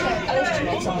 Ale ještě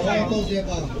něco.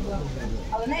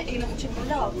 Ale ne, jenom učit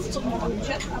prodal. Co mu tam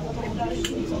učet a potom prodal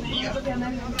ještě něco. To já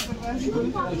nevím,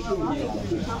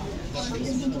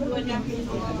 jestli to bylo nějaký...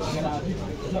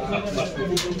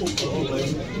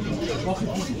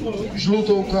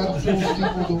 Žlutou kartu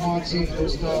týmu domácích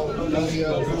dostal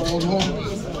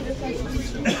Podhorný.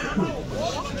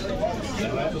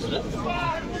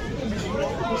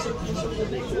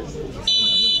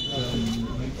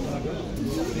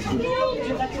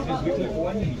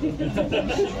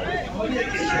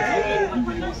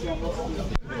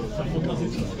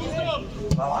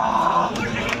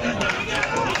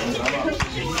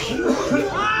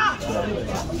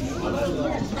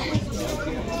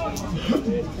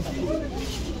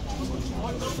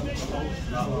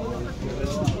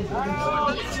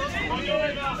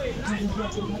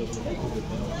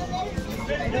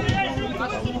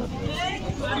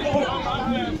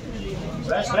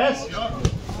 Stres!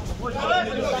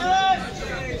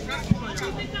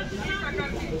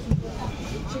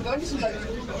 Oni jsou tady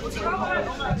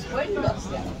spojení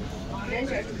vlastně. Ne,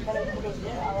 že jako tady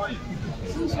podobně, ale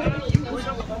jsou spojení.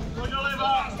 Pojď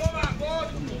doleva!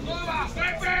 Slova!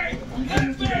 Slepej!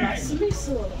 To má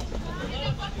smysl.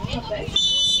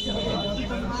 Chápeš?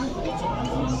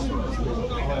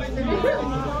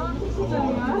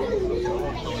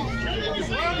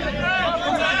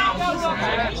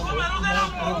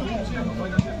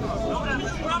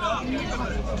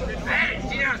 Hej,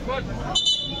 Tina, pojď!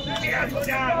 Tina,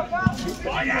 pojď!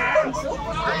 Pojď!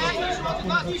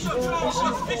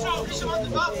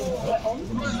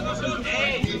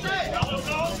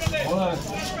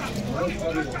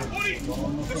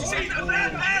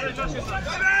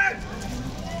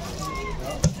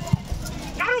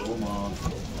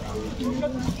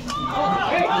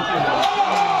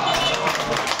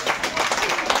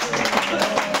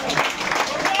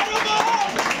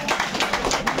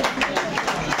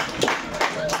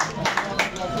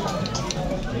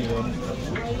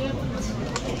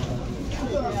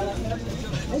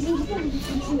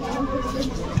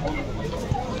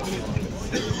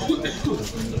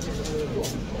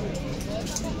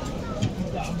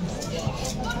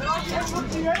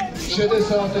 V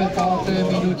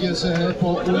 65. minutě se Hepo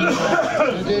ujme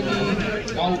vedení,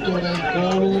 autorem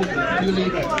gólu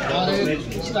Filip Marek,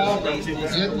 stav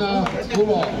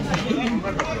 1-0.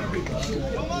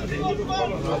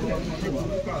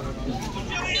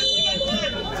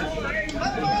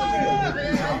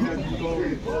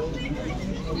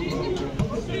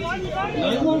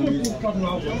 Nemůžu koukat na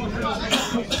to.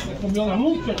 To měl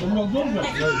hluče, to měl dobře.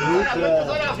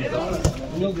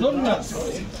 To měl dobře.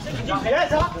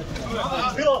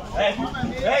 Bylo! Hej!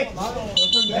 Hej!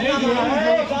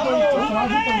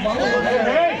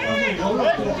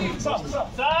 Sám!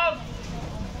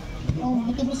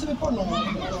 No to prostě vypadlo.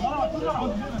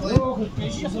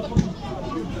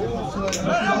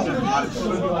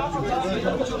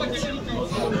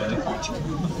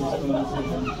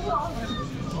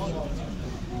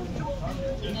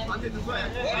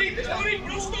 Dobrý,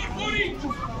 prostor, dobrý!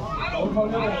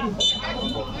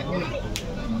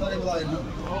 Tady byla jedna.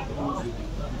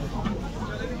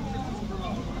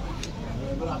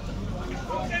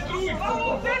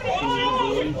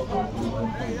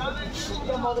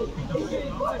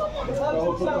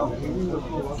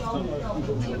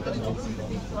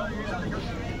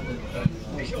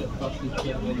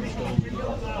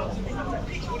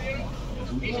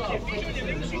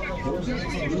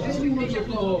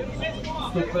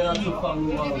 Stopera, co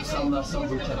panoval sám na sám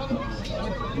začátku.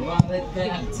 Dva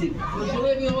redké akci, protože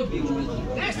nevyhodil lidi.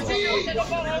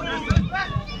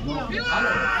 Ano,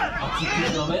 a co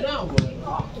to znamená, vole?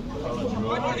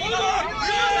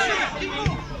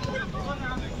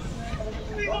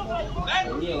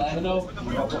 Oni lehnou.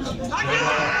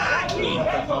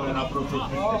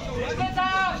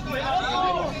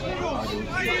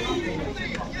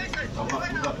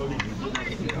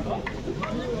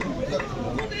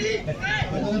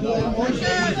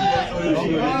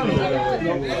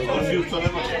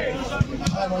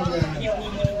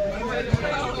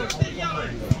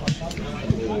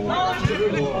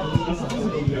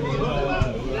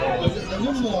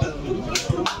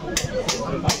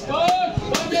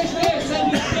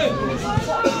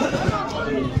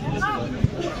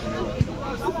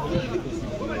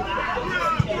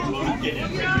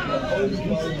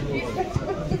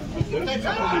 To je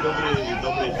takový dobrý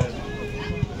ten.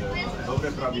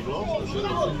 Dobré pravidlo.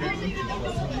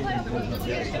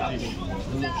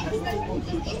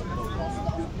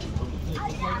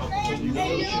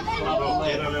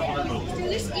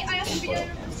 Celistí a já jsem viděl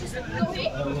přes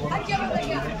nohy a tělo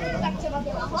tak třeba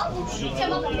byla hlavu,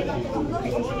 třeba taky byla nohy.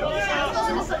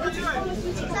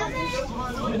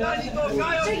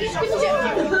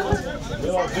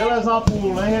 Bylo děle za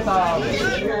půl, nejetám.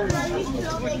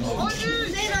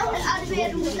 A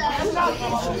dvě různé.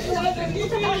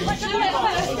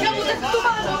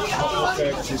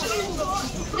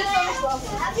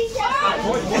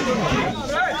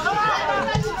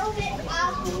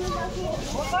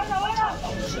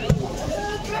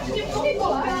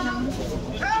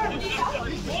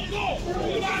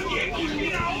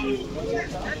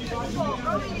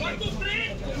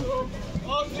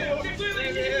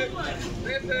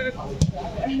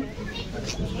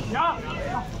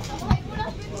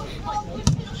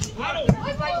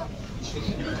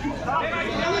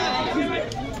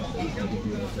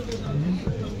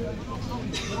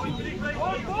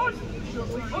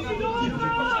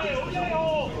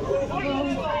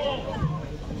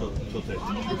 Co to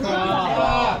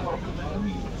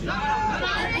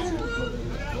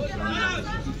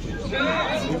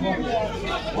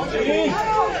je?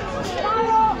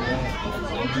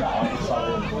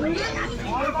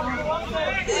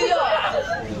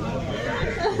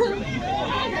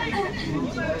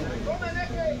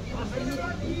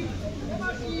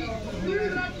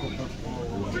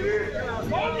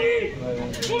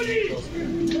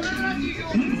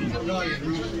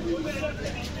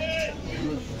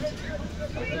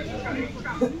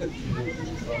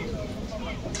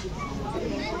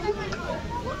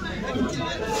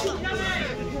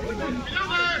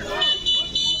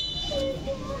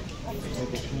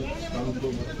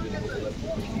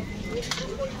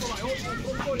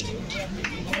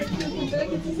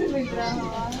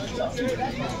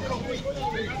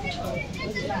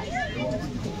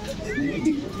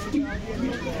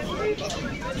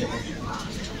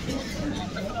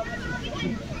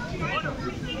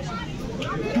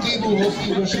 Týmu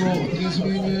hostů došlo ke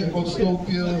změně,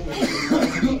 odstoupil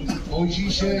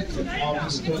Mojžíšek a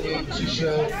místo něj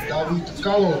přišel David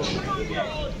Kaloč.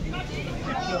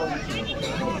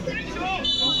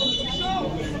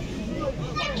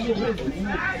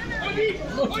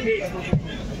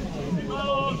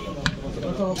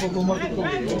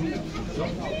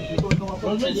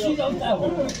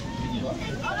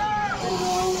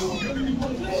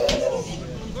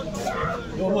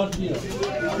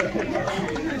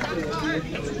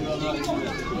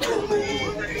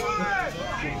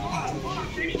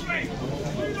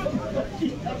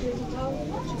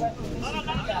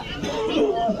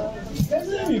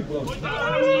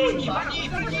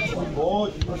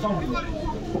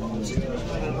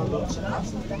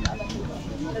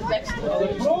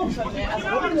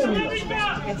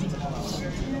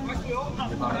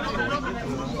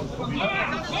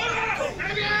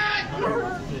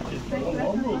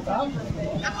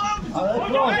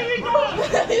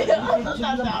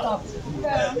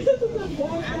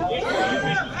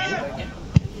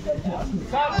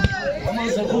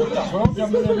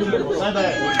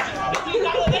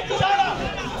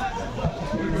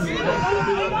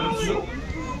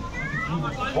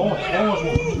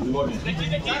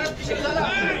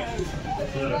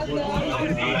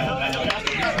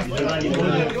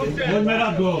 Pojďme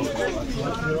na gol.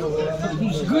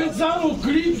 Zgrcanou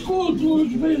klíčku, tu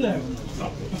už vyjde.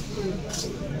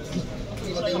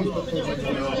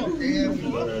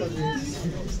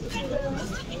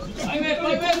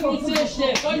 Pojďme, kluci ještě,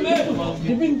 pojďme!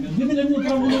 Kdyby neměl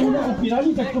pravdu nohu na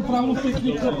opírání, tak to právě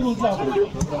pěkně klepnul zápas.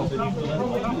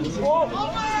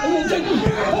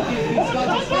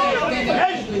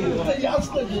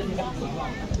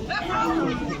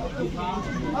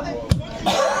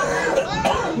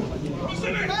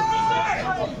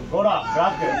 Hora,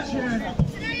 krátké.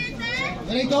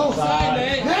 Hej to!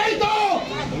 Hej to!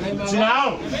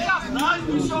 Přinál!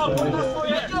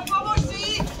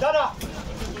 Dada!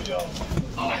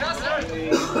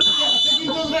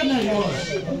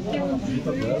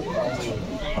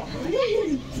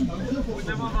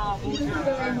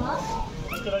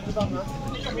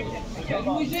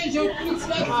 Můžeš hodnit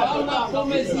své fal na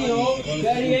pomezího,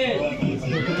 který je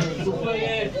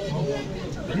úplně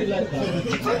vyleta.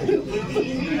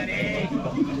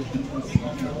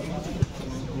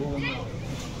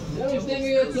 Já už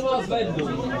nevím, co vás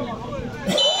vedou.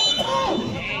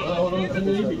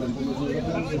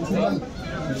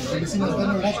 Tady si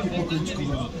nazvanou hráčky po Kličku.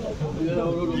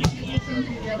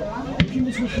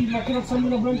 Můžeme se šít dvakrát sami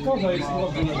na brankáře, jestli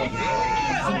vás to nedá.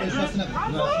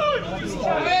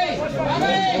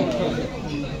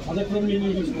 A nepromění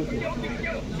výsledky.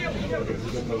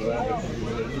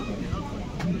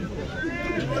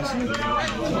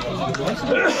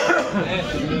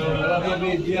 Hlavně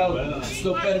by dělal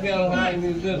stoper, dělal hrají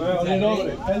mi zde.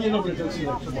 Ten je dobrý, ten si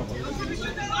tak třeba.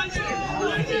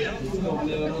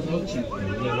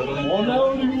 On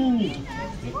neovlivní.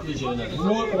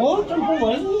 No, on ten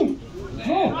povezní.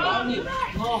 No.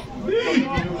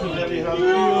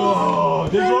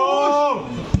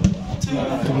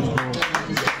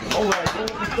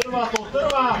 Trvá to,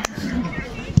 trvá!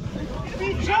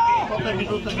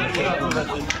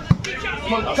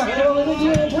 Tak to ale není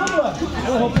problém.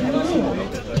 Ale ho to není.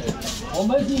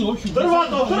 Omezí hoši. Trvá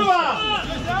to, trvá!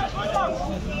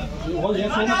 Je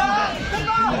to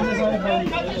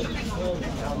nezajebaný.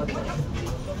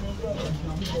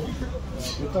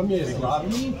 Tam je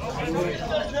hlavní.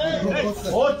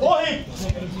 Pojď, pohyb!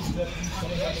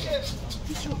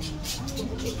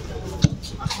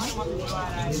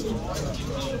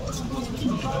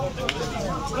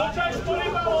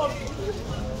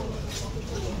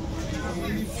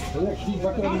 To jak šli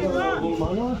dvakrát do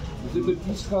golmana, kdyby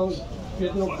pískal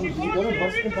 5 roků z výbore,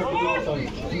 vlastně tak by bylo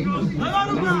tady.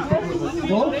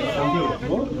 No?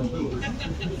 No?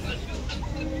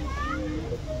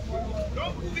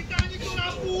 Vytáhni to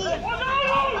na půl!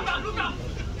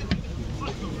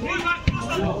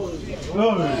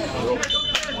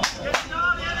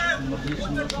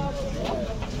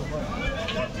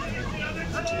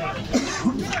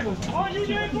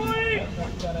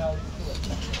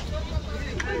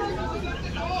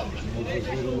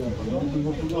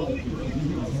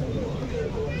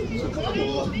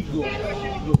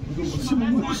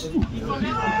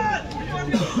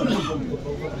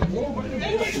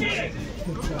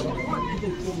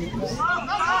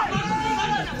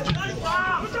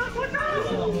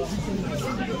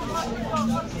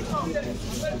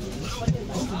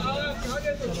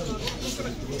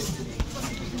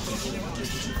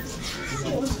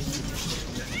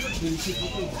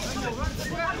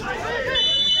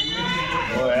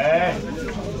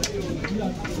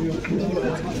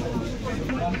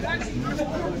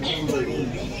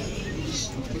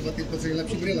 Kurva, ty potřebuješ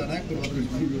lepší brýle, ne? Kurva,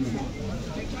 trošku.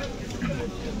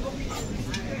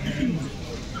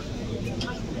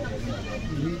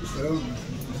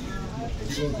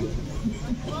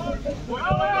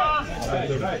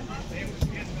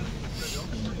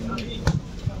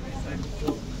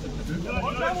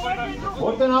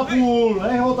 Pojďte na půl,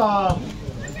 nech ho tam!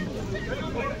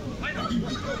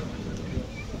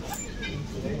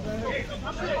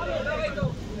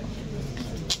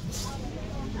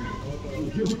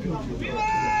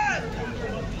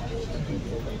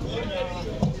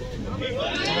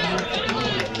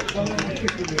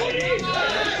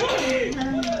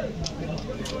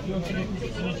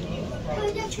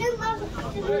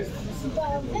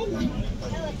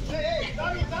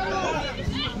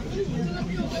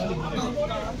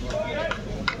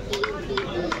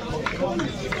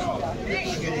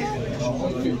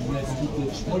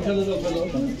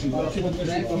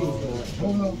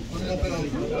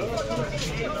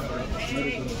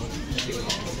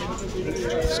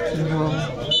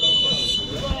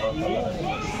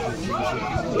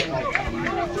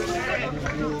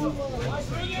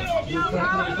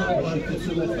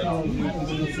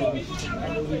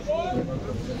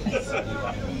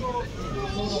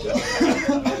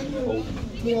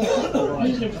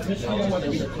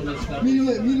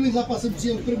 Minulý zápas jsem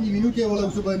přijel v první minutě, ale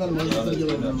už to bylo 1-0, to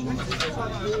dělal.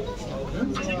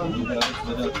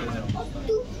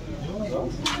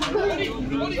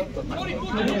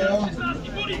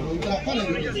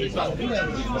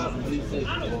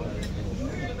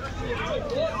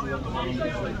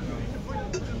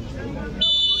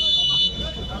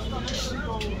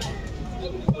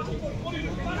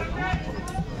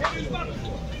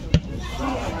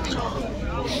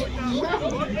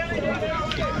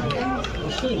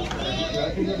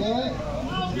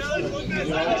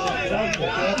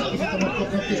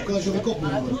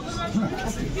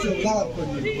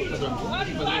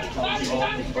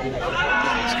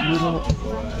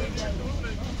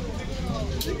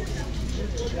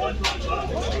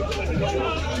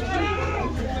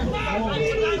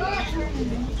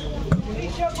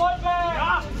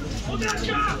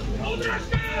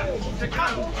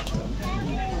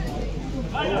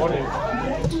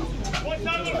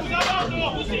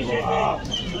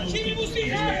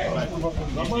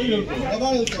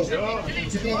 Zabalil to.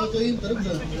 Připravil to jim, to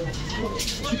dobře.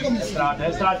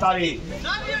 Nestrát tady.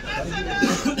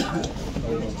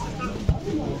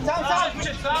 Sám,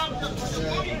 můžeš sám.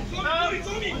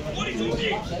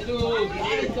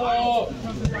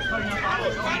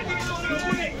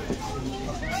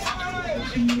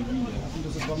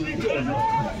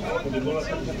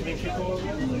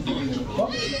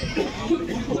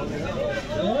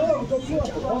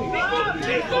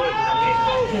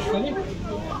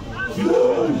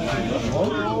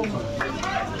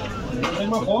 Tady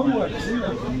má formu, jak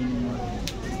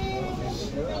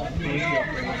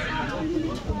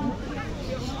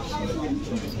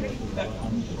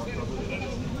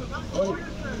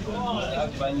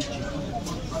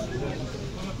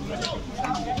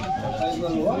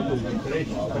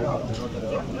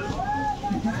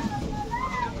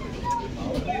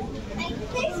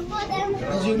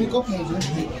takže mi kopnout, že?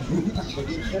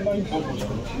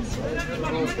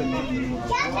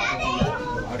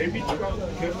 A rybička.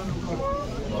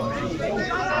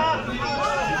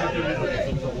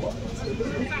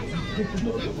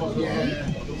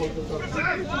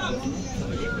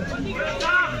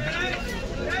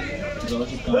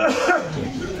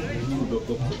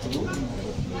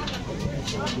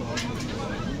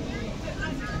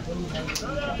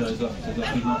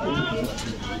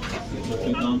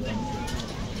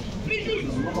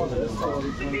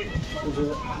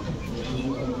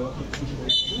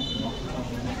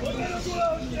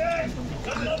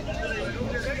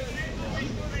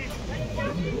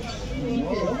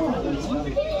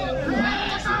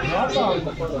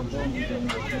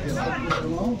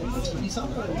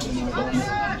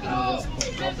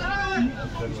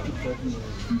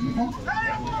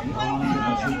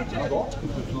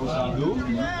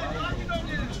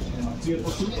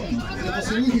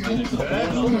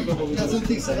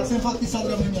 Já jsem fakt ty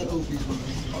sadramy měl koupit.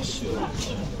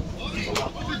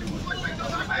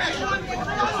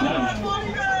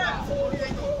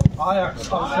 A jak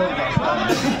tam se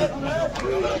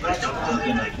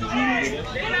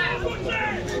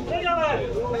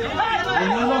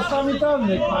no sami tam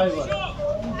nechajva.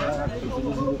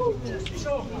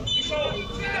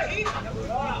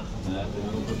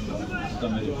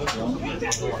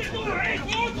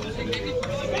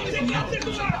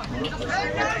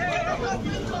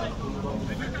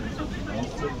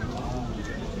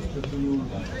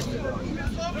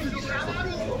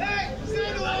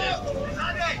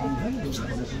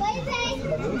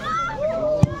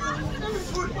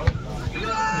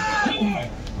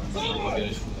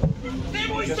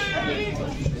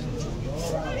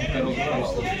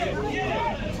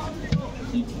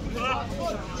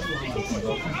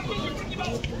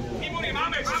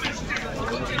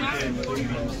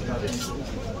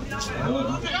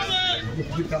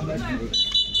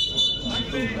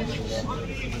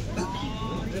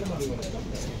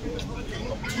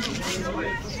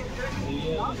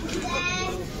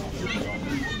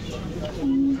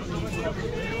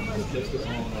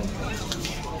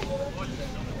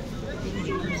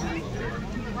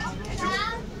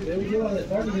 Uděláme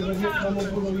tak, že vezme tam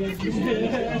budou jezdit.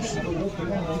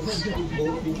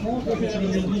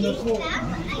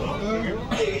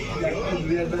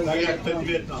 Tak jak ten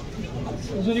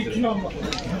Větnam.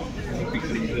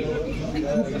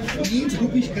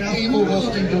 Týmu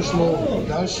hostím došlo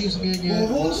další změně,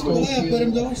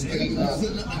 odstoupil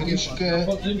Kličke,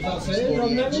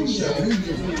 přišel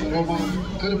Roman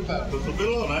Krpe. To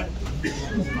bylo, ne?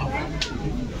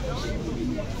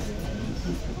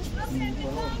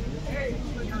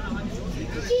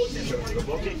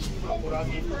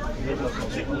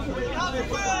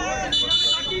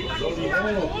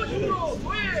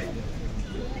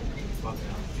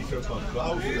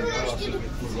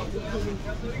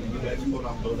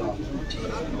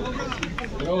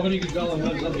 Rohlík dal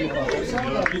hned za dvěma.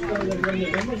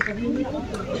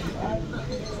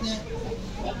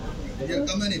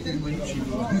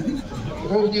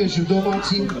 Rovněž v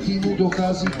domácím týmu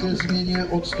dochází ke změně,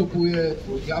 odstupuje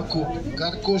Jakub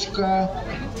Karkoška,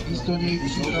 místo něj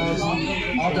přichází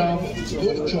Adam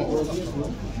Durčo.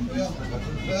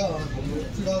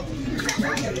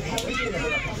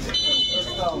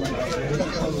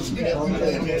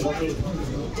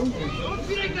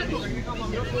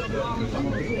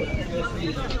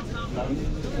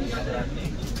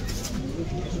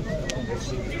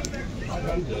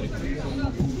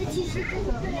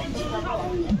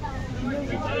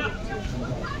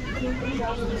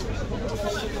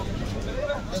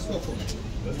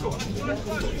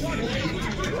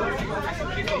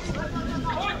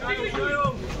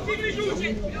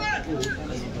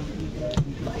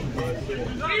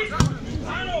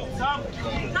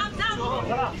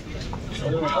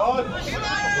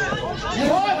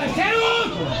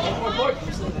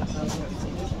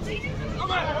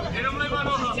 Jenom levá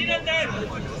noha. Přidete.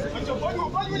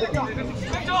 Pojď někam.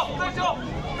 Peťo.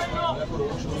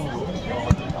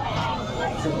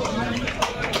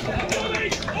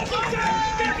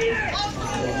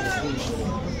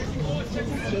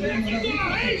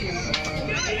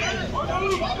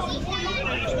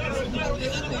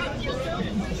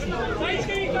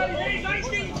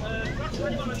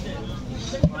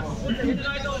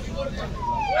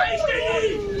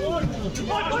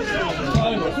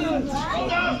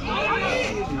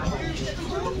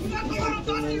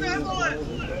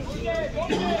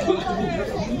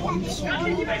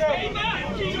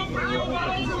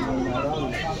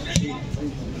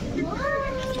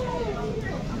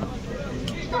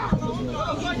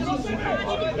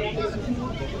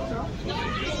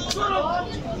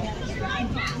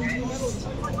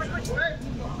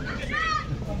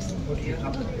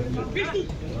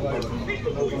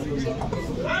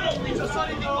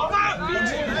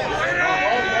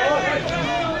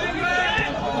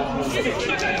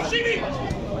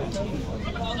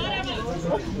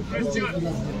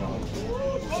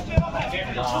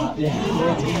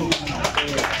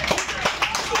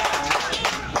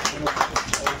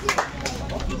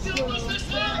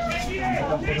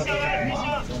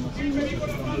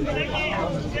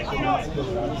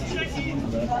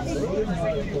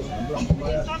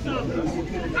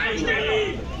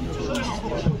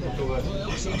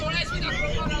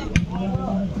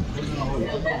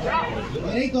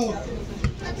 Rejko!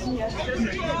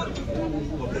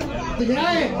 Teď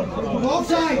hraje!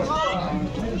 Offside!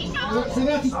 Se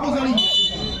vrací spoza líně.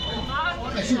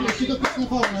 Ještě to pěkně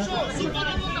faul, ne?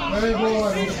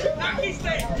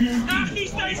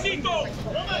 Nachystej si to!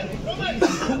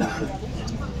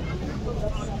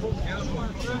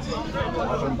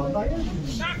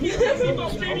 Nachystej si to,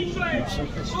 přemýšlej!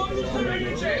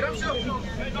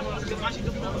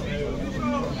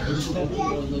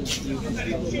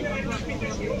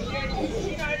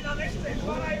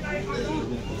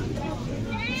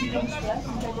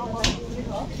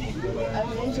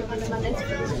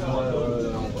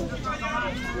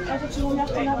 Já to přímo měl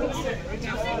to navíc.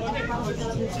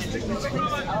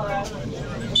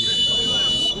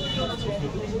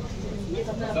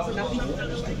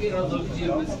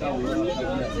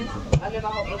 A nemá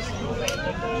ho prostě.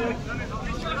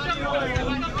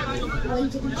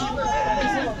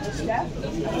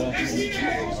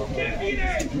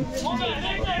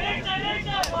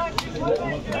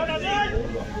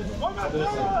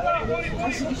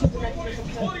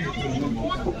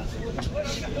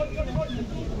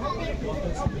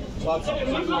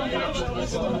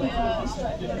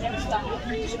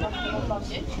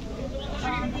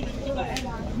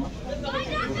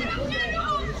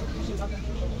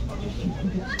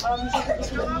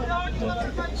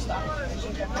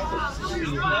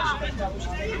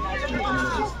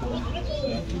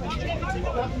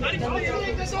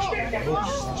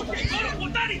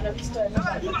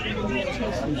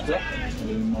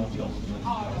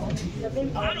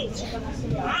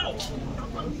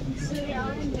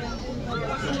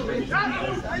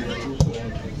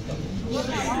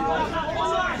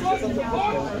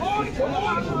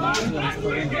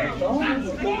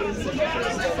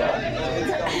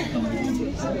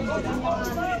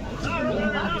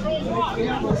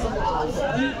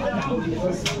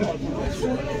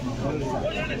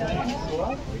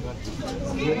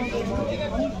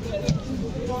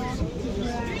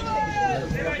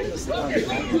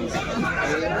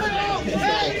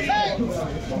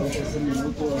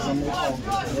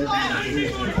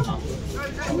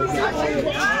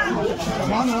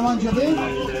 Roman, žady?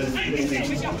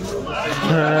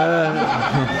 Ne.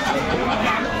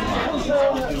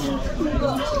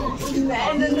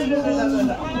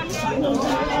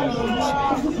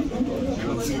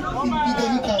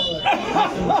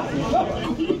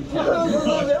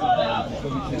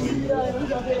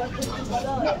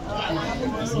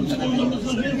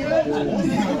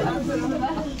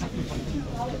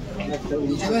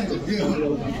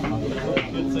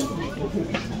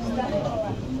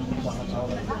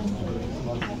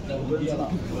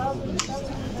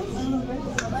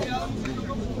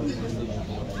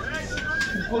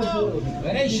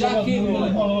 Bereš žáky, vole.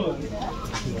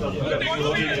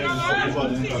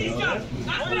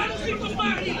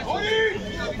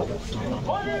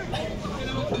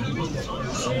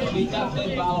 Vítám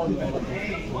ten balón.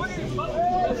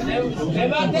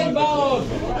 Nemá ten balón.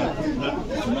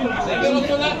 Nebylo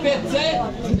to na 500?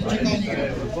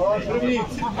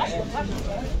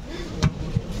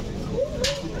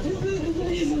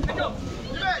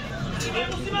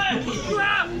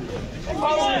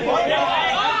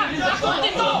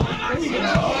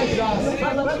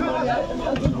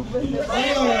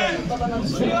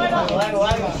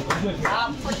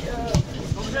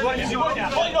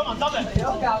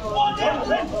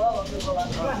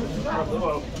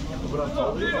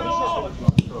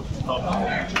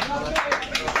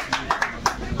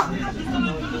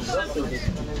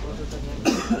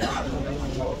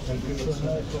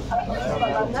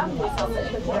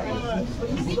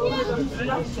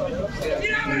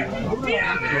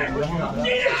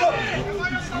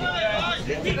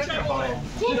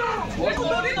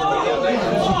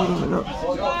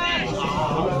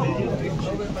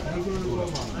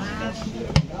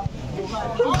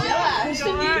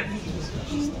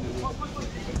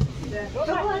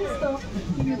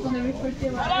 Mě to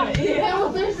nevychutilo. Já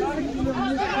mu to ještě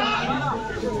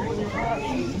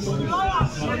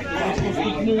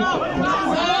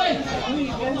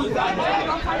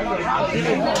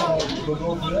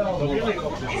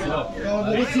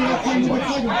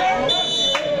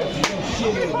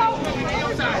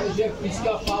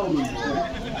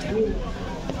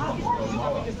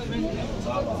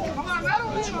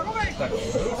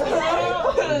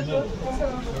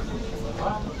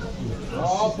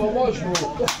No, pomož mu.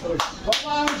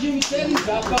 Pomáháš jim celý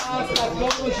zápas, tak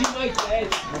pomož jim aj teď.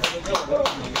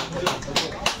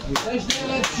 Než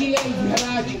nejlepší jejich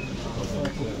hráč.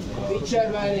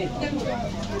 Vyčervený.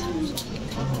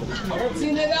 On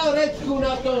si nedal redku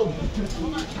na tom.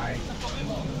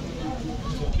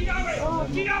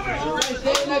 Než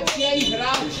nejlepší jejich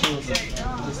hráč.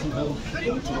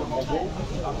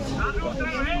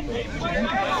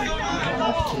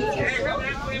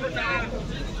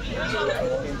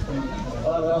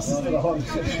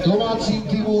 Domácím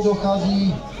týmu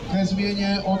dochází ke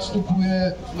změně,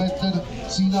 odstupuje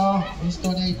Petřvald,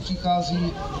 místo něj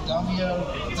přichází Daniel.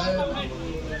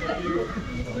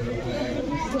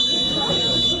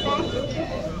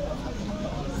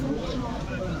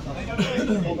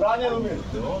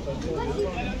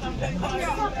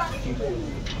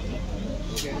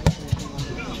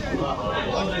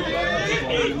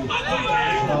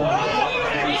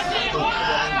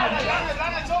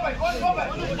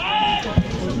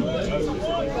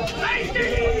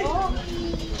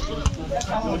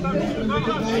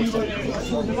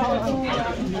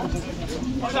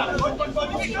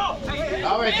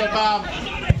 Dávej to tam!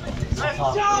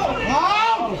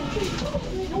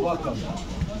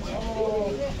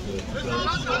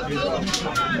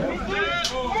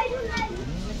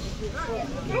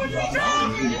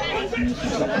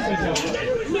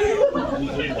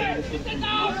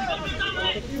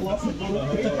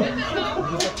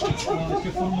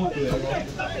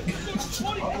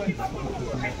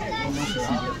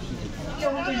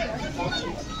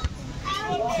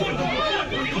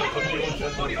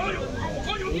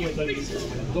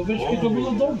 Do bečky to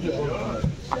bylo dobře.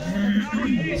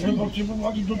 Jsme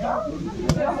potřebovali dodávku.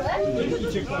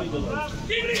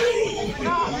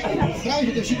 Právě,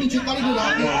 že to všichni čekali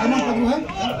dodávku. A máš po druhém?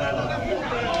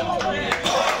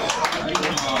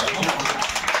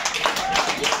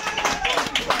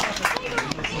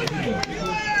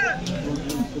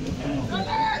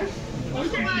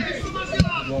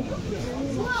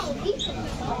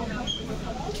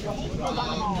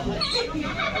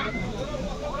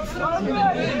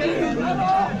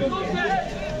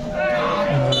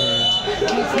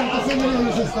 To se mělo,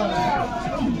 že se stane.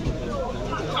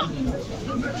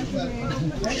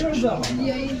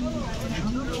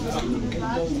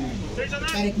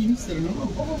 Jaký místo, no?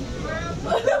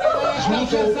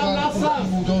 Žlutou kartu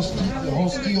týmu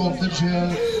hostí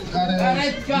obdržel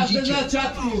Karetka ze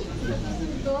začátku.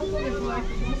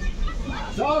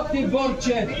 Co ty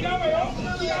borče?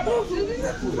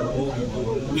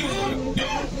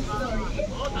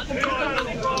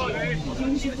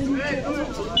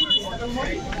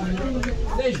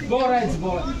 Jsi borec,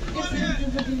 vole.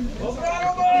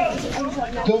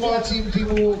 Domácím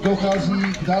týmu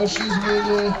dochází k další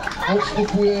změně,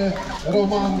 odstupuje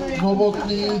Roman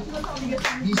Novotný,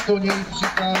 místo něj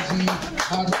přichází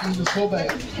Martin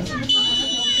Sobek.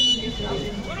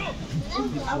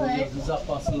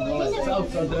 Zápasy, vole, co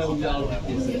Cudráka udělal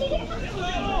vítěze.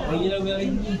 Oni neudělali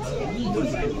nic.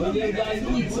 Oni neudělali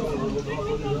nic.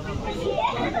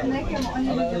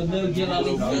 Ale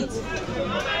neudělali nic.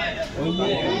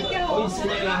 Oni se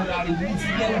nenahráli, nic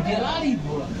neudělali,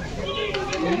 vole.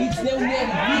 Nic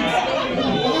neuměli, nic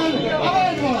neuměli.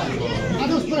 A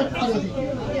dost a dost.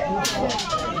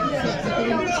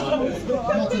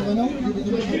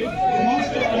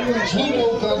 Žlutou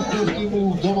kartu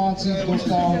týmu domácí domácí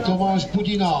dostal Tomáš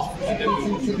Pudina.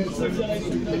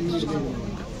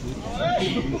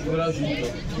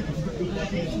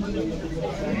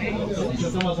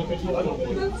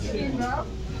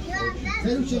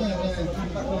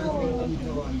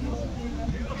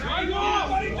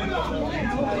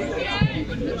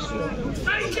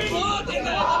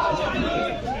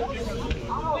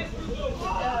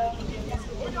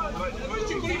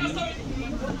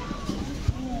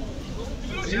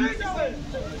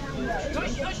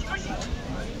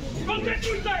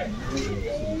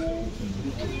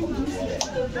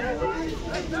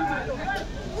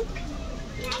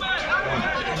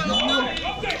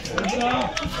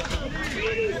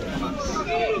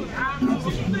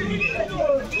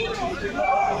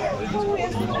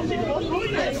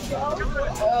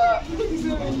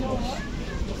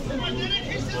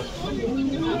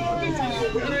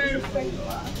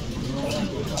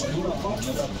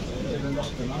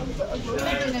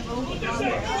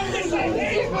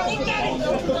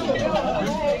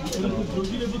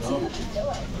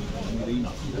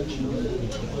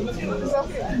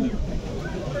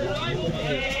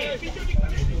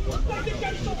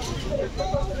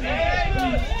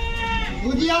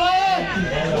 Budí ale!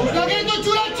 Tak je to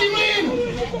čuračí mlyn!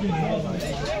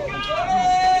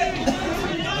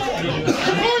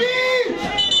 Budí!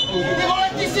 Ty vole,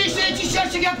 ty jsi ještě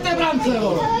nečišťaček jak v té brance,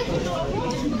 vole!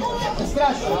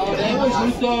 Dejme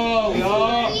žlutou,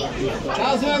 jo.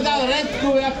 Já jsem dal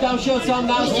redku, jak tam šel sám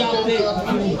na šaty.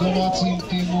 V domácím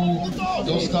týmu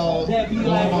dostal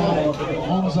golman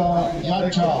Honza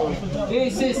Janča. Ty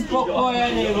jsi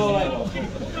spokojený, vole.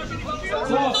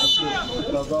 Co?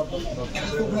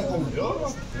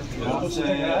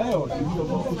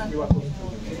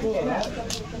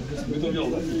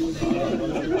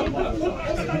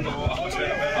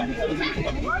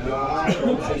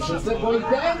 Co se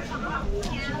bojíte?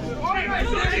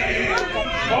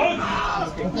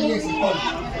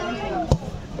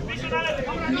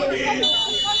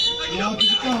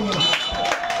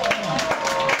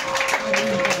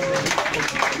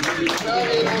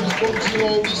 Právě nám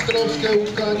skončilo mistrovské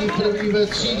utkání první ve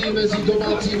třídě mezi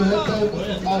domácím Hepem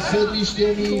a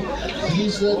Sedlištěmi s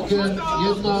výsledkem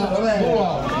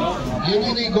 1-0.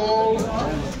 Jediný gól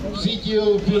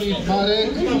cítil Filip Marek,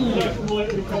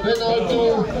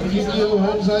 penaltu chytil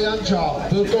Honza Janča.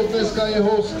 Byl to dneska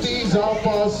jeho 100.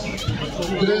 zápas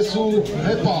v dresu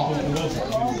Hepa.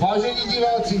 Vážení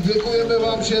diváci, děkujeme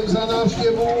vám všem za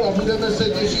návštěvu a budeme se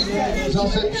těšit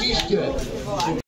zase příště.